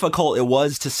difficult it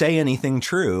was to say anything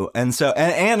true. And so,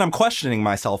 and I'm questioning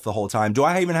myself the whole time. Do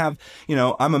I even have,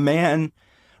 I'm a man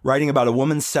writing about a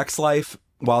woman's sex life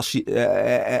while she,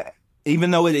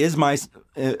 even though it is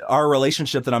our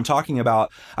relationship that I'm talking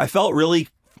about, I felt really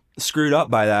screwed up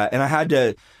by that. And I had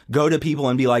to go to people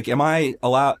and be like, am I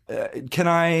allowed, can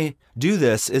I do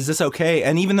this? Is this okay?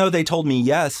 And even though they told me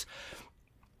yes,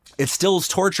 it still is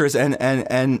torturous,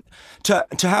 and to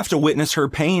have to witness her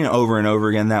pain over and over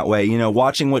again that way,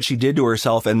 watching what she did to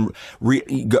herself, and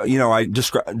I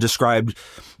described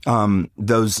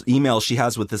those emails she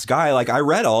has with this guy. Like, I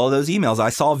read all of those emails,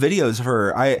 I saw videos of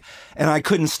her, and I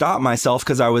couldn't stop myself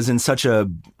because I was in such a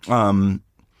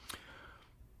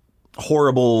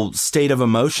horrible state of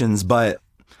emotions. But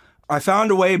I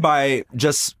found a way by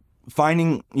just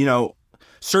finding,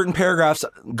 certain paragraphs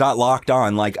got locked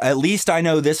on. Like, at least I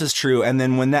know this is true. And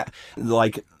then when that,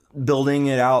 like, building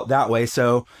it out that way.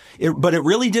 But it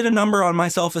really did a number on my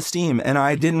self-esteem. And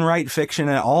I didn't write fiction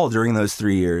at all during those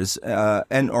 3 years.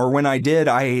 Or when I did,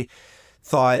 I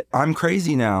thought, I'm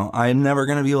crazy now. I'm never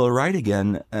going to be able to write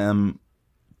again. And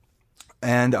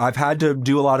I've had to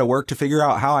do a lot of work to figure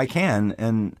out how I can.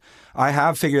 And I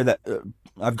have figured that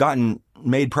I've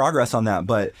made progress on that.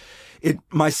 But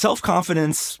my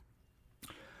self-confidence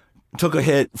took a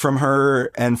hit from her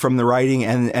and from the writing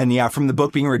and yeah, from the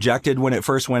book being rejected when it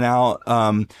first went out.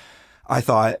 I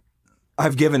thought,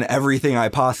 I've given everything I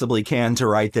possibly can to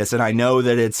write this. And I know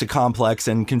that it's a complex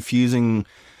and confusing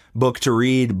book to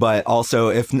read, but also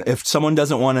if someone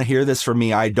doesn't want to hear this from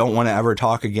me, I don't want to ever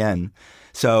talk again.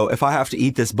 So if I have to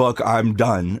eat this book, I'm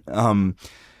done.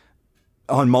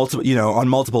 On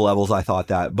multiple levels, I thought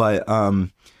that, but,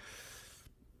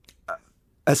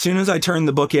 as soon as I turned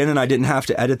the book in and I didn't have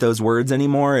to edit those words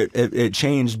anymore, it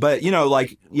changed. But, when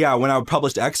I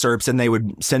published excerpts and they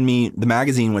would send me, the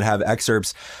magazine would have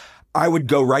excerpts, I would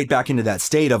go right back into that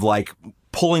state of like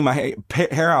pulling my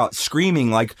hair out,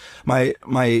 screaming. Like my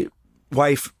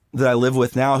wife that I live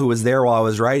with now, who was there while I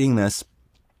was writing this,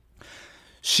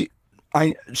 she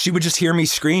would just hear me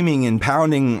screaming and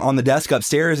pounding on the desk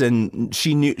upstairs, and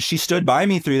she stood by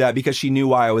me through that because she knew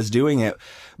why I was doing it.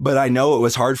 But I know it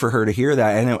was hard for her to hear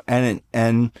that,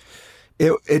 and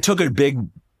it took a big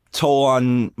toll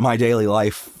on my daily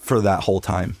life for that whole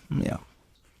time. Yeah.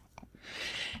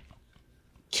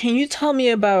 Can you tell me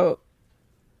about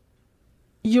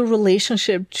your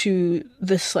relationship to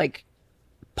this like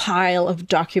pile of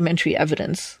documentary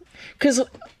evidence? Because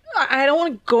I don't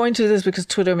want to go into this because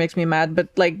Twitter makes me mad,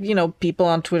 but people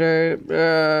on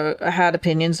Twitter had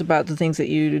opinions about the things that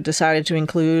you decided to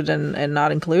include and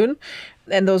not include.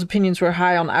 And those opinions were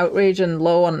high on outrage and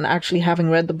low on actually having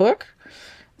read the book.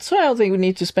 So I don't think we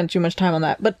need to spend too much time on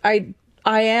that. But I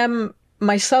am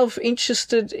myself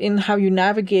interested in how you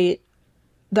navigate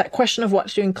that question of what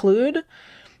to include.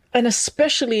 And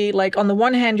especially, like, on the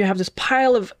one hand, you have this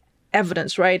pile of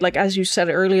evidence, right? Like, as you said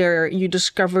earlier, you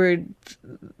discovered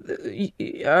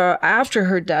after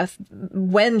her death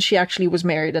when she actually was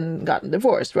married and gotten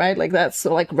divorced, right? Like, that's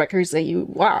like records that you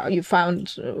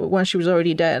found when she was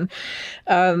already dead.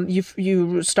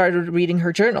 You started reading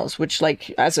her journals, which, like,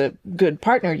 as a good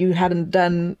partner, you hadn't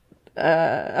done.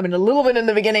 A little bit in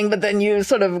the beginning, but then you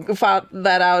sort of found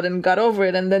that out and got over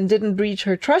it, and then didn't breach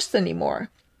her trust anymore.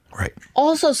 Right.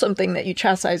 Also something that you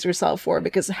chastise yourself for,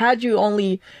 because had you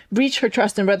only breached her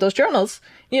trust and read those journals,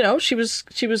 she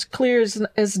was clear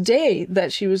as day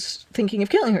that she was thinking of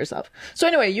killing herself. So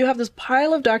anyway, you have this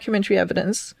pile of documentary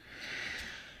evidence.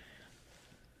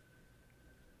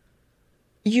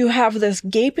 You have this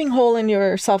gaping hole in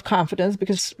your self-confidence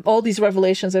because all these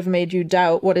revelations have made you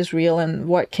doubt what is real and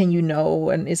what can you know,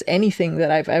 and is anything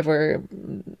that I've ever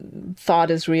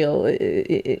thought is real,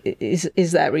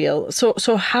 is that real?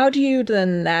 So how do you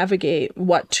then navigate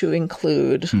what to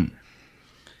include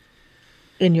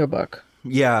in your book?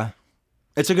 Yeah,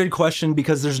 it's a good question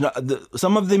because there's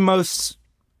some of the most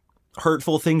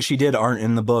hurtful things she did aren't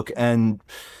in the book, and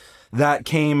that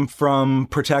came from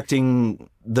protecting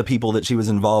the people that she was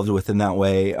involved with in that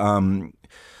way.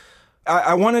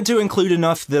 I wanted to include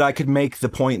enough that I could make the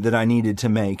point that I needed to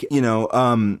make.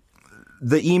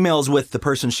 The emails with the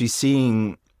person she's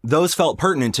seeing, those felt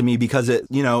pertinent to me because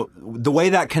the way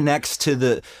that connects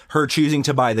to her choosing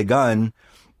to buy the gun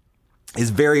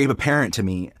is very apparent to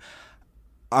me.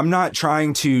 I'm not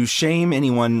trying to shame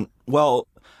anyone. Well,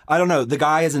 I don't know. The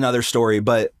guy is another story,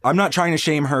 but I'm not trying to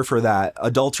shame her for that.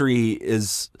 Adultery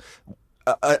is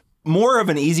more of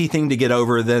an easy thing to get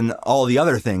over than all the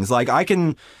other things. Like,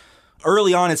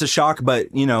 early on, it's a shock, but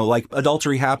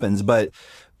adultery happens, but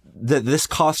that this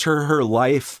cost her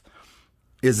life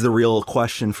is the real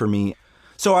question for me.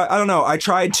 So I don't know. I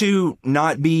tried to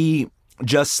not be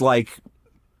just like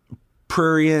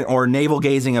prurient or navel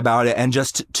gazing about it, and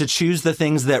just to choose the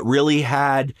things that really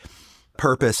had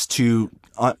purpose to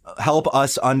help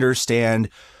us understand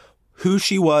who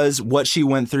she was, what she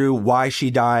went through, why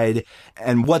she died,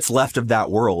 and what's left of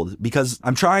that world. Because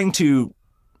I'm trying to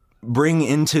bring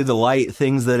into the light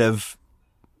things that have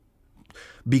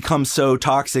become so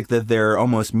toxic that they're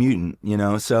almost mutant, you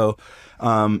know? So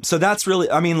that's really,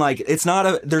 I mean, like, it's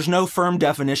not there's no firm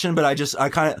definition, but I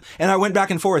kind of, and I went back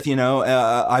and forth, you know,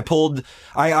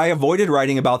 I avoided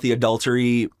writing about the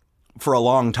adultery for a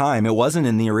long time. It wasn't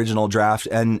in the original draft.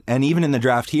 And even in the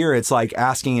draft here, it's like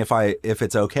asking if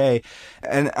it's okay.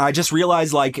 And I just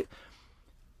realized, like,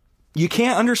 you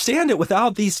can't understand it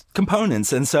without these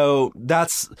components. And so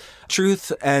that's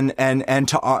truth. And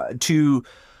to,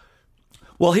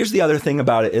 well, here's the other thing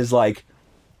about it is, like,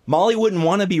 Molly wouldn't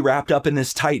want to be wrapped up in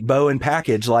this tight bow and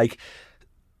package. Like,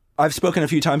 I've spoken a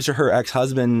few times to her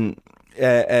ex-husband.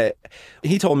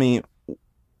 He told me,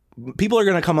 people are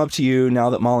going to come up to you now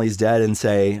that Molly's dead and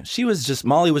say,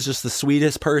 Molly was just the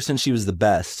sweetest person. She was the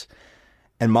best.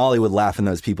 And Molly would laugh in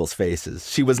those people's faces.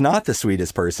 She was not the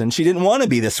sweetest person. She didn't want to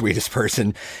be the sweetest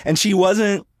person. And she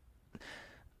wasn't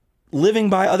living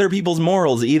by other people's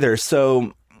morals either.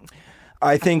 So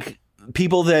I think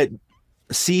people that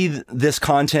see this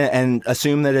content and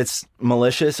assume that it's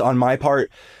malicious on my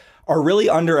part are really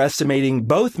underestimating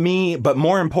both me, but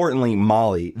more importantly,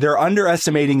 Molly. They're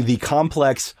underestimating the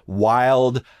complex,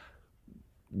 wild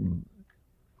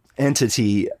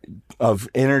entity of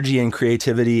energy and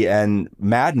creativity and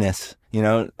madness, you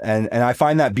know, and I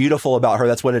find that beautiful about her.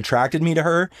 That's what attracted me to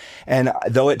her. And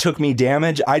though it took me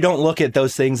damage, I don't look at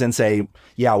those things and say,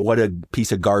 yeah, what a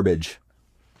piece of garbage.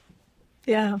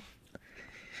 Yeah.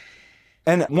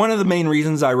 And one of the main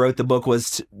reasons I wrote the book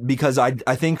was because I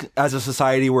think as a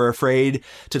society, we're afraid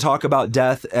to talk about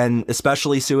death, and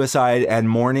especially suicide and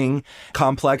mourning,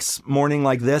 complex mourning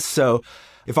like this. So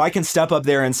if I can step up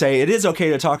there and say, it is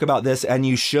okay to talk about this, and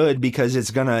you should, because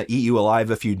it's going to eat you alive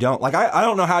if you don't. Like, I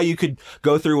don't know how you could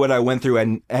go through what I went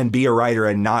through and be a writer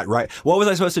and not write. What was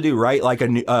I supposed to do? Write like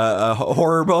a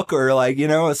horror book, or, like, you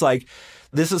know, it's like,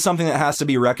 this is something that has to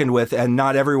be reckoned with, and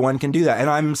not everyone can do that. And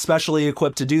I'm specially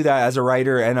equipped to do that as a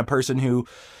writer and a person who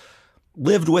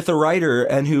lived with a writer,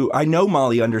 and who I know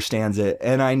Molly understands it.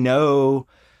 And I know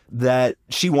that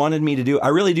she wanted me to do it. I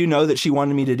really do know that she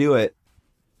wanted me to do it.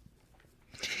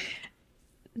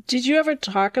 Did you ever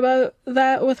talk about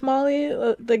that with Molly?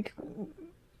 Like,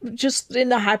 just in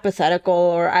the hypothetical,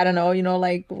 or I don't know, you know,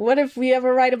 like, what if we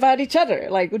ever write about each other?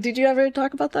 Like, did you ever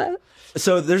talk about that?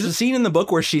 So there's a scene in the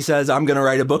book where she says, I'm going to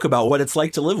write a book about what it's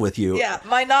like to live with you. Yeah,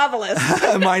 my novelist.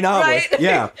 My novelist. Right?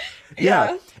 Yeah.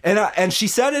 Yeah. And she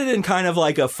said it in kind of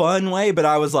like a fun way, but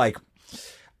I was like,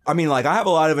 I mean, like, I have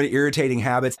a lot of irritating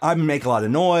habits. I make a lot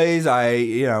of noise.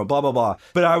 Blah, blah, blah.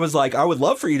 But I was like, I would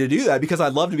love for you to do that, because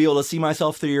I'd love to be able to see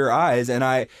myself through your eyes.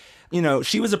 And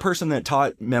she was a person that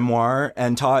taught memoir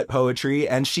and taught poetry.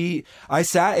 And I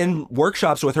sat in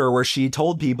workshops with her where she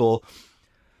told people,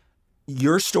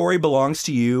 your story belongs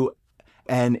to you.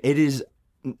 And it's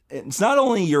not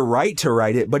only your right to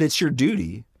write it, but it's your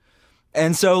duty.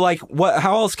 And so, like,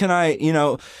 how else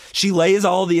can she lays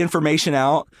all the information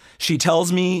out. She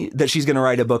tells me that she's going to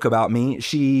write a book about me.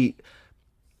 She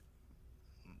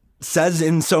says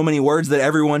in so many words that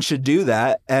everyone should do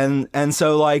that. And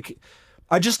so, like,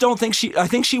 I just don't think I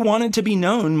think she wanted to be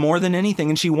known more than anything.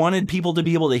 And she wanted people to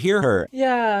be able to hear her.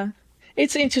 Yeah.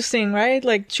 It's interesting, right?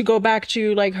 Like, to go back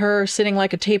to, like, her sitting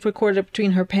like a tape recorder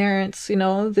between her parents, you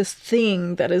know, this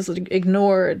thing that is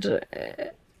ignored,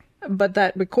 but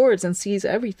that records and sees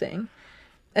everything.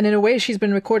 And in a way, she's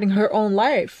been recording her own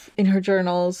life in her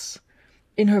journals,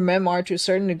 in her memoir to a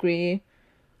certain degree.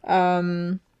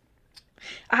 How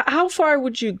far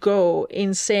would you go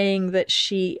in saying that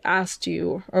she asked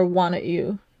you or wanted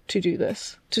you to do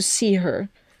this, to see her,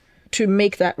 to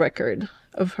make that record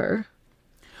of her?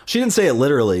 She didn't say it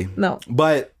literally. No.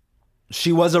 But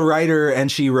she was a writer,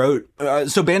 and she wrote.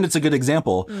 So Bandit's a good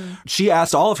example. She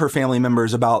asked all of her family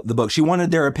members about the book. She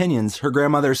wanted their opinions. Her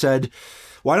grandmother said,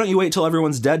 why don't you wait till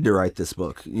everyone's dead to write this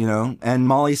book? You know? And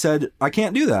Molly said, I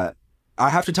can't do that. I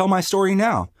have to tell my story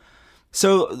now.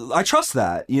 So I trust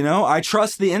that, you know? I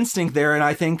trust the instinct there. And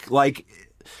I think, like,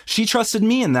 she trusted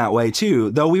me in that way too.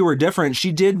 Though we were different,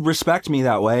 she did respect me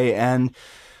that way. And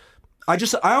I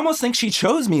almost think she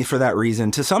chose me for that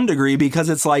reason to some degree, because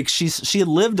it's like she had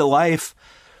lived a life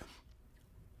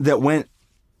that went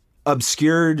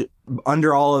obscured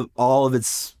under all of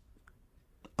its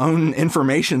own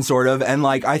information, sort of. And,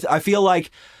 like, I feel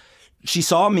like she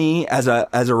saw me as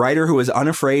a writer who was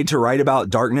unafraid to write about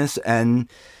darkness, and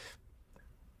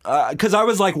because I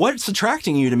was like, what's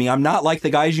attracting you to me? I'm not like the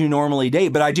guys you normally date,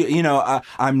 but I do,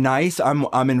 I'm nice.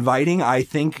 I'm inviting. I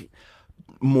think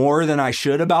more than I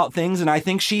should about things. And I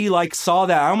think she like saw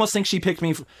that. I almost think she picked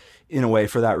me in a way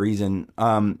for that reason.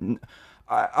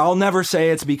 I'll never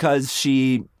say it's because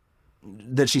she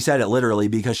said it literally,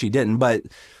 because she didn't, but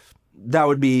that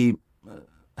would be,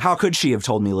 how could she have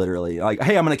told me literally like,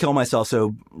 hey, I'm going to kill myself,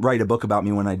 so write a book about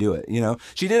me when I do it.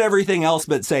 She did everything else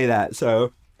but say that.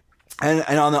 So, and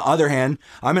on the other hand,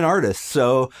 I'm an artist,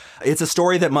 so it's a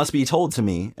story that must be told to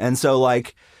me. And so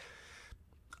like,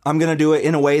 I'm going to do it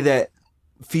in a way that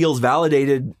feels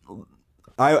validated.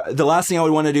 The last thing I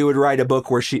would want to do would write a book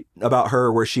about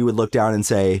her where she would look down and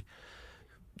say,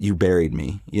 you buried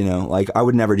me, like I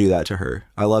would never do that to her.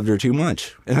 I loved her too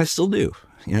much, and I still do,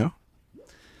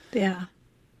 Yeah.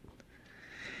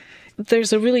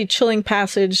 There's a really chilling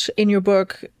passage in your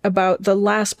book about the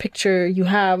last picture you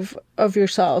have of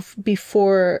yourself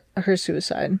before her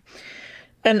suicide.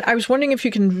 And I was wondering if you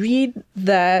can read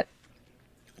that.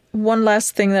 One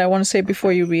last thing that I want to say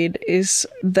before you read is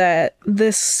that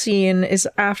this scene is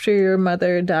after your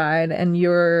mother died and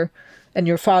your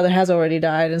father has already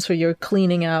died. And so you're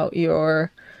cleaning out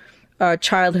your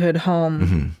childhood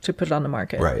home to put it on the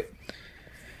market. Right.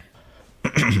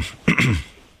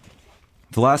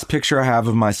 The last picture I have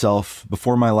of myself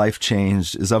before my life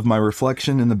changed is of my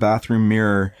reflection in the bathroom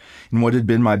mirror in what had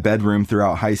been my bedroom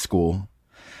throughout high school.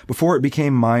 Before it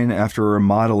became mine after a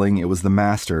remodeling, it was the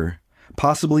master,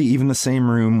 possibly even the same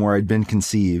room where I'd been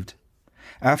conceived.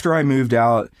 After I moved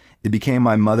out, it became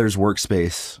my mother's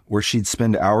workspace, where she'd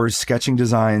spend hours sketching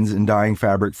designs and dyeing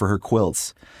fabric for her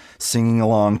quilts, singing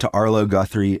along to Arlo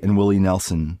Guthrie and Willie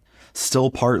Nelson,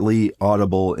 still partly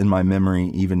audible in my memory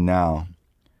even now.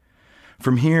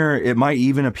 From here, it might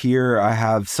even appear I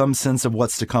have some sense of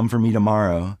what's to come for me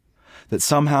tomorrow, that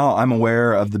somehow I'm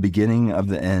aware of the beginning of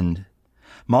the end.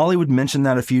 Molly would mention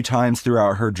that a few times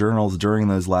throughout her journals during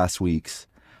those last weeks.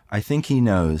 I think he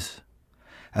knows.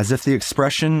 As if the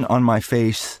expression on my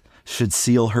face should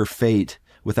seal her fate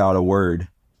without a word.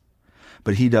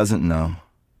 But he doesn't know.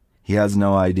 He has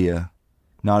no idea.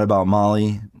 Not about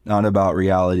Molly, not about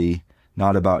reality,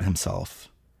 not about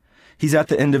himself. He's at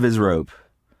the end of his rope.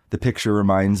 The picture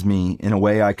reminds me, in a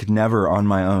way I could never on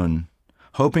my own.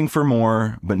 Hoping for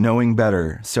more, but knowing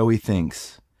better, so he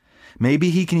thinks. Maybe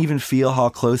he can even feel how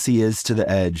close he is to the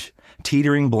edge,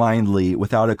 teetering blindly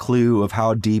without a clue of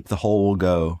how deep the hole will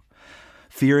go.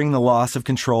 Fearing the loss of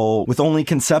control, with only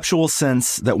conceptual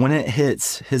sense that when it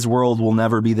hits, his world will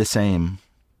never be the same.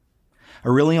 I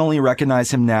really only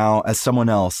recognize him now as someone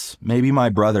else, maybe my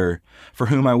brother, for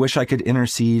whom I wish I could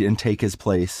intercede and take his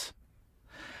place.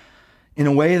 In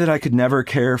a way that I could never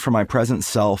care for my present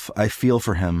self, I feel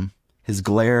for him, his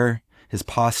glare, his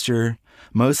posture,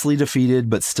 mostly defeated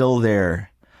but still there,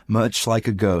 much like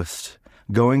a ghost,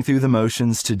 going through the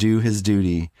motions to do his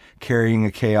duty, carrying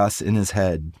a chaos in his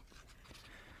head.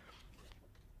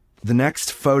 The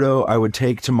next photo I would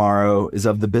take tomorrow is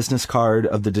of the business card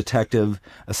of the detective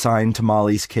assigned to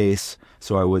Molly's case,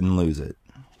 so I wouldn't lose it.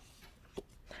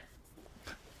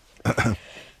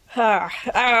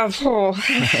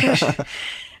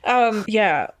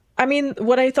 Yeah. I mean,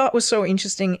 what I thought was so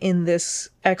interesting in this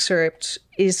excerpt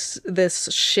is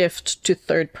this shift to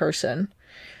third person.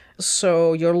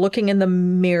 So you're looking in the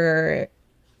mirror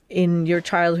in your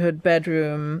childhood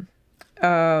bedroom.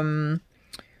 From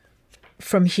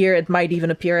here, it might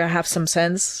even appear I have some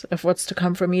sense of what's to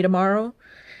come for me tomorrow.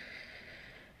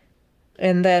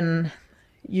 And then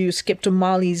you skip to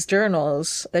Molly's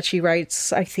journals that she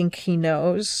writes, I think he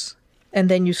knows. And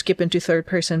then you skip into third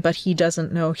person, but he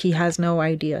doesn't know. He has no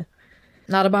idea.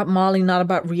 Not about Molly, not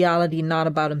about reality, not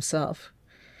about himself.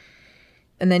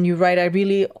 And then you write, I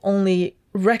really only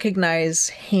recognize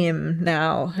him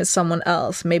now as someone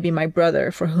else, maybe my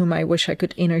brother, for whom I wish I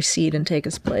could intercede and take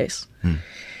his place.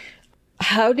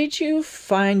 How did you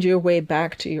find your way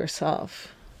back to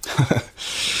yourself? I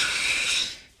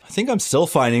think I'm still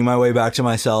finding my way back to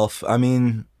myself. I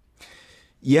mean,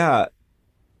 yeah,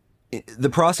 the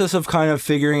process of kind of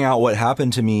figuring out what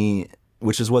happened to me,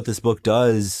 which is what this book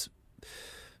does,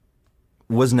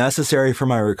 was necessary for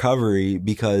my recovery,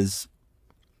 because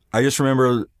I just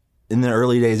remember in the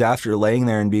early days after laying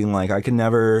there and being like,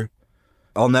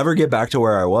 I'll never get back to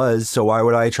where I was. So why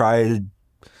would I try to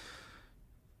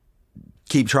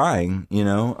keep trying, you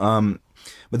know?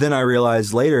 But then I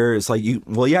realized later, it's like, you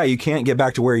can't get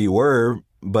back to where you were,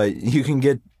 but you can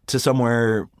get to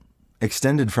somewhere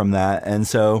extended from that. And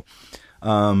so,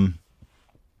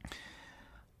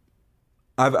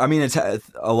 it's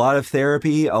a lot of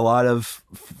therapy, a lot of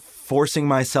forcing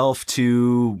myself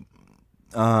to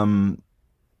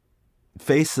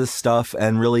face this stuff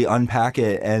and really unpack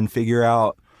it and figure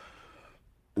out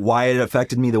why it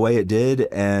affected me the way it did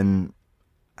and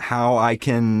how I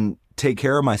can take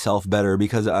care of myself better,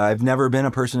 because I've never been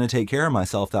a person to take care of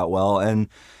myself that well.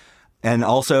 And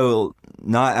also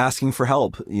not asking for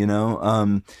help, you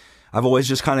know. I've always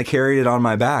just kind of carried it on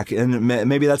my back. And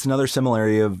maybe that's another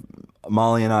similarity of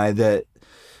Molly and I that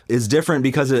is different,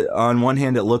 because on one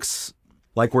hand, it looks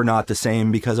like we're not the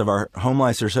same because of our home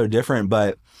lives are so different,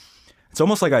 but it's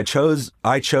almost like I chose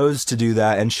to do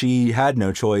that and she had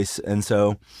no choice. And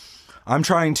so I'm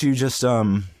trying to just,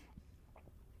 in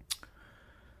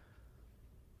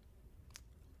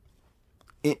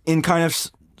kind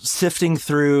of sifting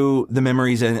through the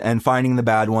memories and finding the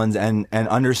bad ones and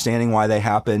understanding why they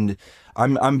happened,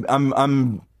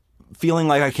 I'm feeling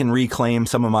like I can reclaim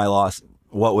some of my loss.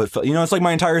 It's like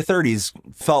my entire 30s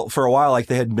felt for a while like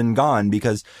they had been gone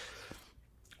because,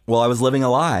 well, I was living a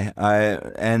lie.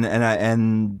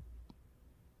 And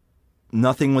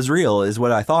nothing was real is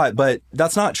what I thought, but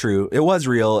that's not true. It was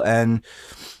real, and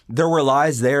there were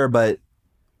lies there, but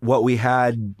what we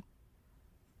had,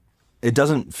 it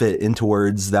doesn't fit into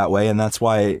words that way, and that's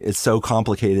why it's so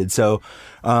complicated. So,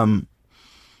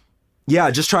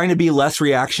 just trying to be less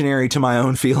reactionary to my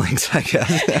own feelings, I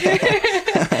guess.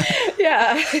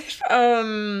 Yeah.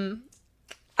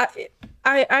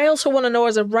 I also want to know,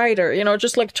 as a writer,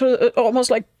 just like almost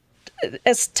like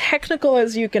as technical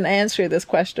as you can answer this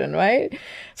question, right?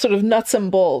 Sort of nuts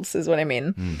and bolts is what I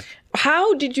mean.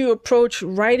 How did you approach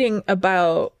writing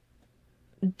about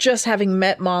just having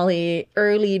met Molly,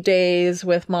 early days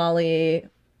with Molly,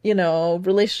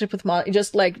 relationship with Molly,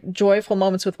 just like joyful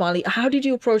moments with Molly? How did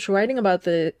you approach writing about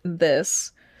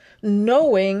this,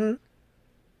 knowing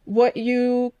what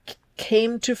you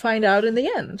came to find out in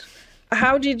the end?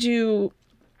 How did you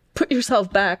put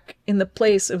yourself back in the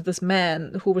place of this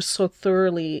man who was so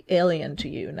thoroughly alien to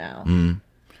you now?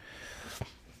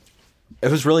 It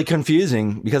was really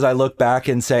confusing, because I look back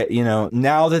and say,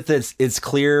 now that it's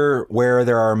clear where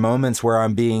there are moments where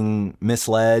I'm being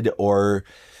misled or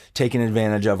taken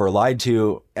advantage of or lied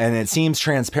to, and it seems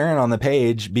transparent on the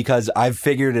page because I've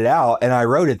figured it out and I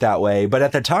wrote it that way. But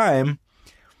at the time,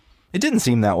 it didn't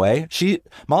seem that way.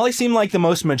 Molly seemed like the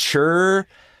most mature,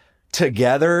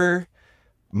 together,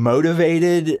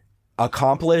 motivated,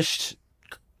 accomplished,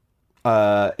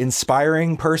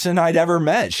 inspiring person I'd ever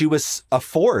met. She was a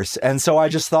force. And so I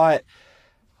just thought,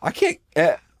 I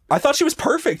thought she was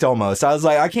perfect almost. I was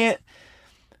like, I can't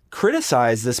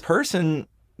criticize this person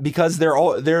because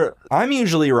I'm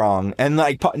usually wrong. And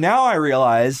like, now I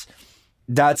realize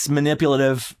that's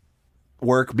manipulative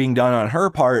work being done on her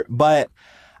part, but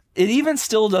it even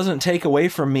still doesn't take away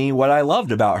from me what I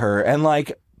loved about her. And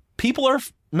like, people are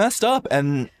messed up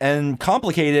and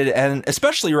complicated, and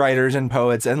especially writers and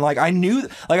poets. And like, I knew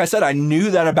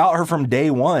that about her from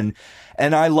day one,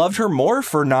 and I loved her more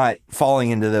for not falling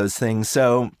into those things.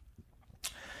 So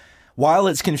while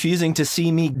it's confusing to see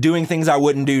me doing things I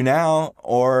wouldn't do now,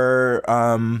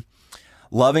 or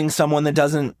loving someone that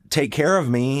doesn't take care of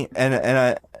me,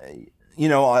 and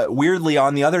weirdly,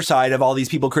 on the other side of all these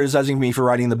people criticizing me for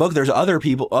writing the book, there's other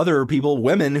people,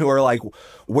 women who are like,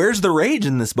 where's the rage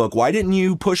in this book? Why didn't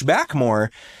you push back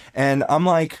more? And I'm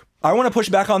like, I want to push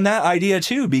back on that idea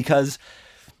too, because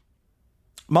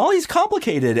Molly's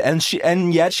complicated,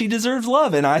 and yet she deserves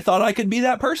love. And I thought I could be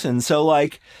that person. So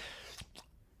like,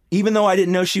 even though I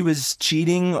didn't know she was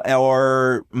cheating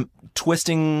or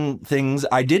twisting things,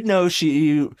 I did know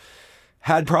she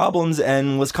had problems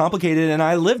and was complicated, and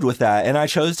I lived with that, and I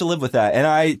chose to live with that. And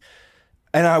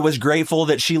I was grateful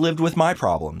that she lived with my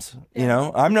problems.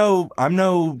 I'm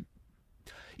no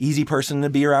easy person to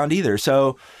be around either.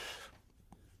 So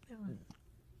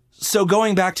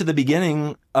going back to the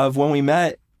beginning of when we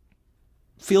met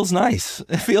feels nice.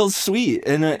 It feels sweet.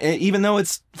 And even though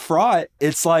it's fraught,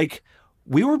 it's like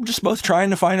we were just both trying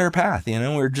to find our path.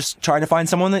 We're just trying to find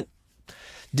someone that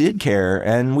did care,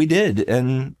 and we did.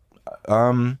 And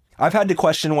I've had to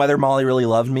question whether Molly really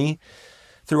loved me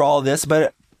through all of this,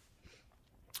 but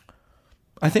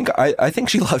I think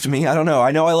she loved me. I don't know.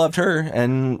 I know I loved her,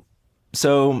 and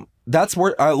so that's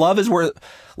where love is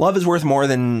worth more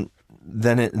than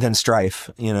strife.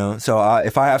 So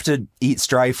if I have to eat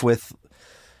strife with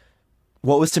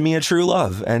what was to me a true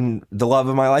love and the love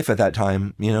of my life at that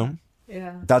time, yeah,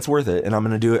 that's worth it. And I'm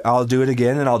gonna do it. I'll do it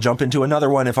again, and I'll jump into another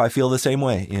one if I feel the same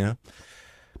way.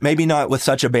 Maybe not with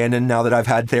such abandon now that I've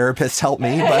had therapists help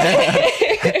me, but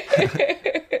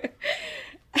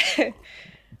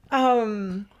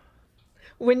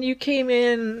when you came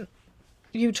in,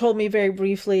 you told me very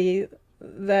briefly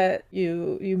that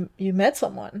you met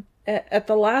someone at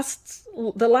the last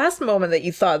moment that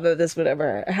you thought that this would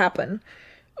ever happen,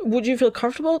 would you feel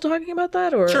comfortable talking about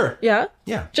that? Or Sure. Yeah?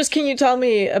 Yeah. Just can you tell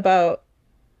me about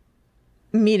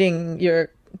meeting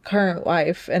your current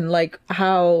wife and like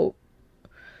how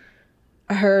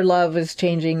her love is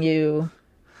changing you?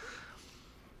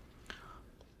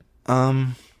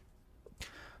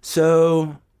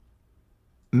 So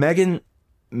Megan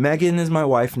is my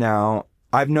wife now.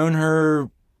 I've known her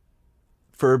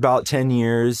for about 10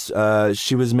 years.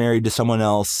 She was married to someone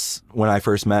else when I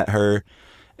first met her,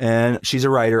 and she's a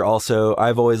writer also.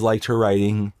 I've always liked her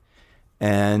writing.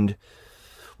 And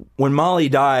when Molly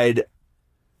died,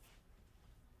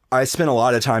 I spent a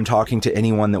lot of time talking to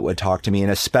anyone that would talk to me,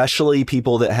 and especially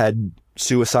people that had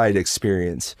suicide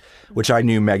experience, which I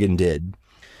knew Megan did.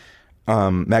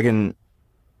 Megan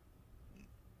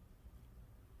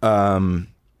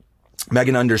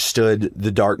understood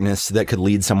the darkness that could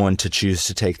lead someone to choose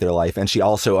to take their life. And she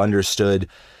also understood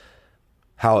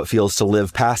how it feels to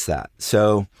live past that.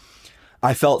 So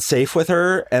I felt safe with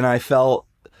her, and I felt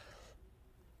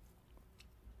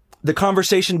the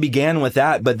conversation began with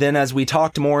that. But then as we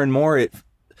talked more and more,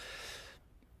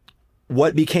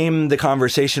 what became the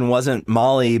conversation wasn't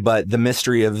Molly, but the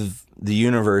mystery of the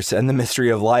universe and the mystery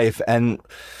of life. And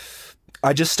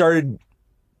I just started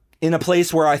in a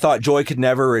place where I thought joy could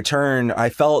never return. I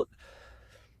felt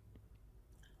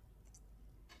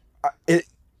it.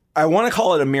 I want to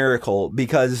call it a miracle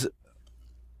because,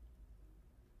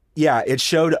 yeah, it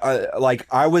showed like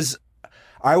I was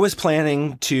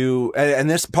planning to, and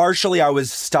this partially I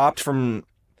was stopped from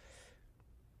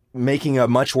making a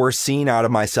much worse scene out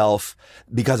of myself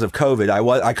because of COVID.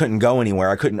 I couldn't go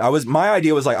anywhere. My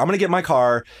idea was like, I'm going to get my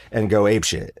car and go ape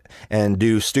shit and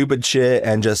do stupid shit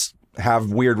and just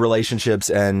have weird relationships,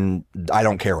 and I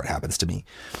don't care what happens to me.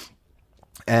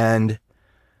 And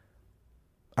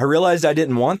I realized I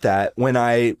didn't want that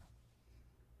when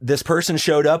this person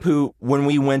showed up who, when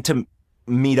we went to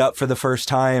meet up for the first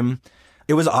time,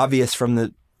 it was obvious from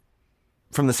the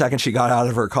second she got out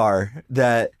of her car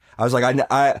that I was like,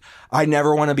 I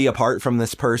never want to be apart from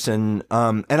this person.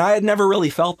 And I had never really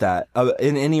felt that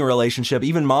in any relationship.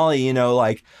 Even Molly, you know,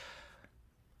 like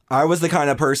I was the kind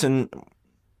of person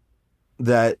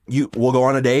that we'll go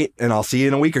on a date and I'll see you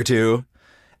in a week or two.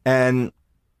 And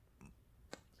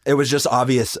it was just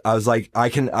obvious. I was like,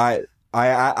 I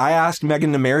asked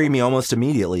Megan to marry me almost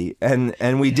immediately.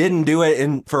 And we didn't do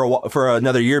it for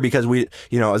another year because it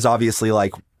was obviously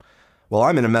like, well,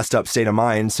 I'm in a messed up state of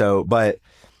mind. So, but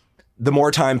the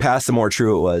more time passed, the more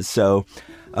true it was. So,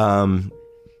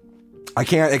 I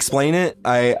can't explain it.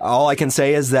 All I can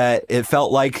say is that it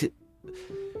felt like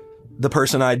the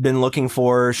person I'd been looking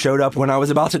for showed up when I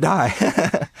was about to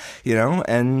die,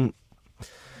 and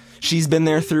she's been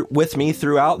there with me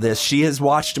throughout this. She has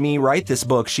watched me write this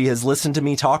book. She has listened to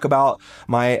me talk about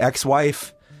my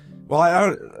ex-wife.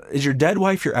 Well, is your dead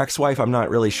wife your ex-wife? I'm not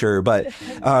really sure, but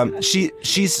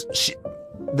she's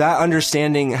that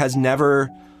understanding has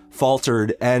never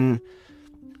faltered. And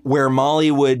where Molly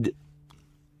would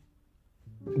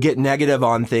get negative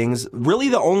on things, really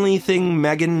the only thing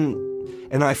Megan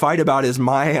and I fight about is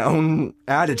my own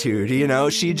attitude.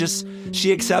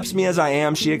 She accepts me as I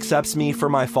am. She accepts me for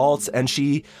my faults, and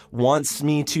she wants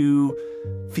me to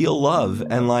feel love.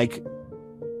 And like,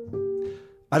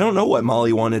 I don't know what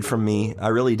Molly wanted from me. I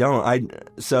really don't.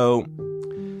 So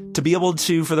to be able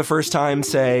to, for the first time,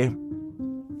 say,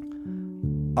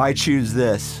 I choose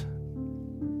this,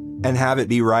 and have it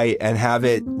be right, and have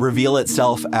it reveal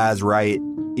itself as right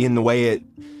in the way it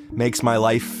makes my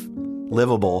life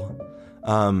livable.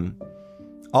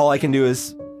 All I can do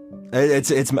is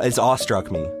it's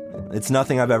awestruck me. It's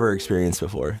nothing I've ever experienced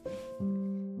before.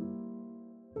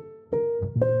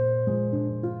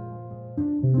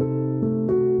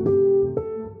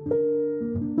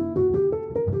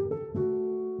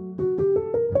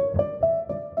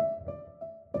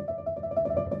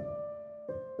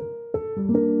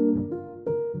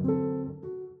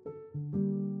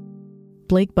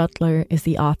 Blake Butler is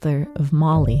the author of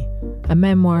Molly, a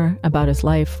memoir about his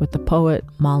life with the poet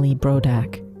Molly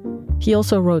Brodak. He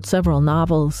also wrote several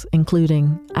novels,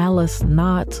 including Alice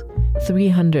Not,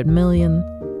 300 Million,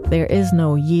 There Is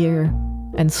No Year,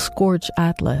 and Scorch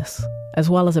Atlas, as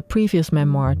well as a previous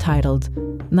memoir titled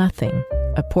Nothing,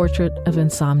 A Portrait of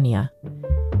Insomnia.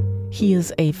 He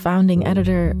is a founding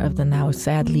editor of the now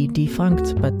sadly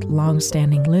defunct but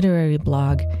long-standing literary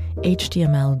blog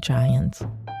HTML Giant.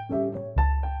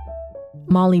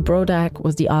 Molly Brodak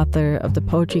was the author of the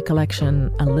poetry collection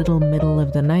A Little Middle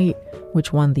of the Night,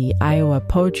 which won the Iowa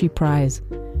Poetry Prize,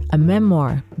 a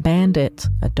memoir, Bandit,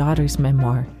 a daughter's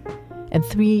memoir, and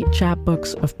 3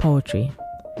 chapbooks of poetry,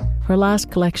 Her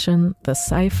last collection, The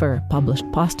Cipher, published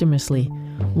posthumously,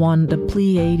 won the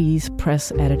Pleiades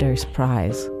Press Editors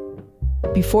Prize.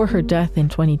 Before her death in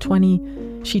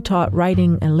 2020, she taught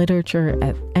writing and literature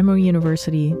at Emory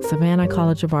University, Savannah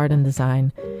College of Art and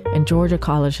Design, and Georgia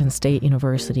College and State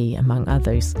University, among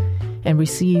others, and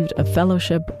received a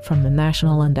fellowship from the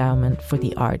National Endowment for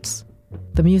the Arts.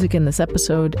 The music in this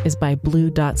episode is by Blue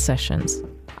Dot Sessions.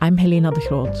 I'm Helena de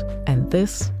Groot, and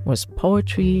this was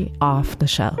Poetry Off the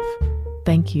Shelf.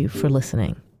 Thank you for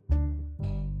listening.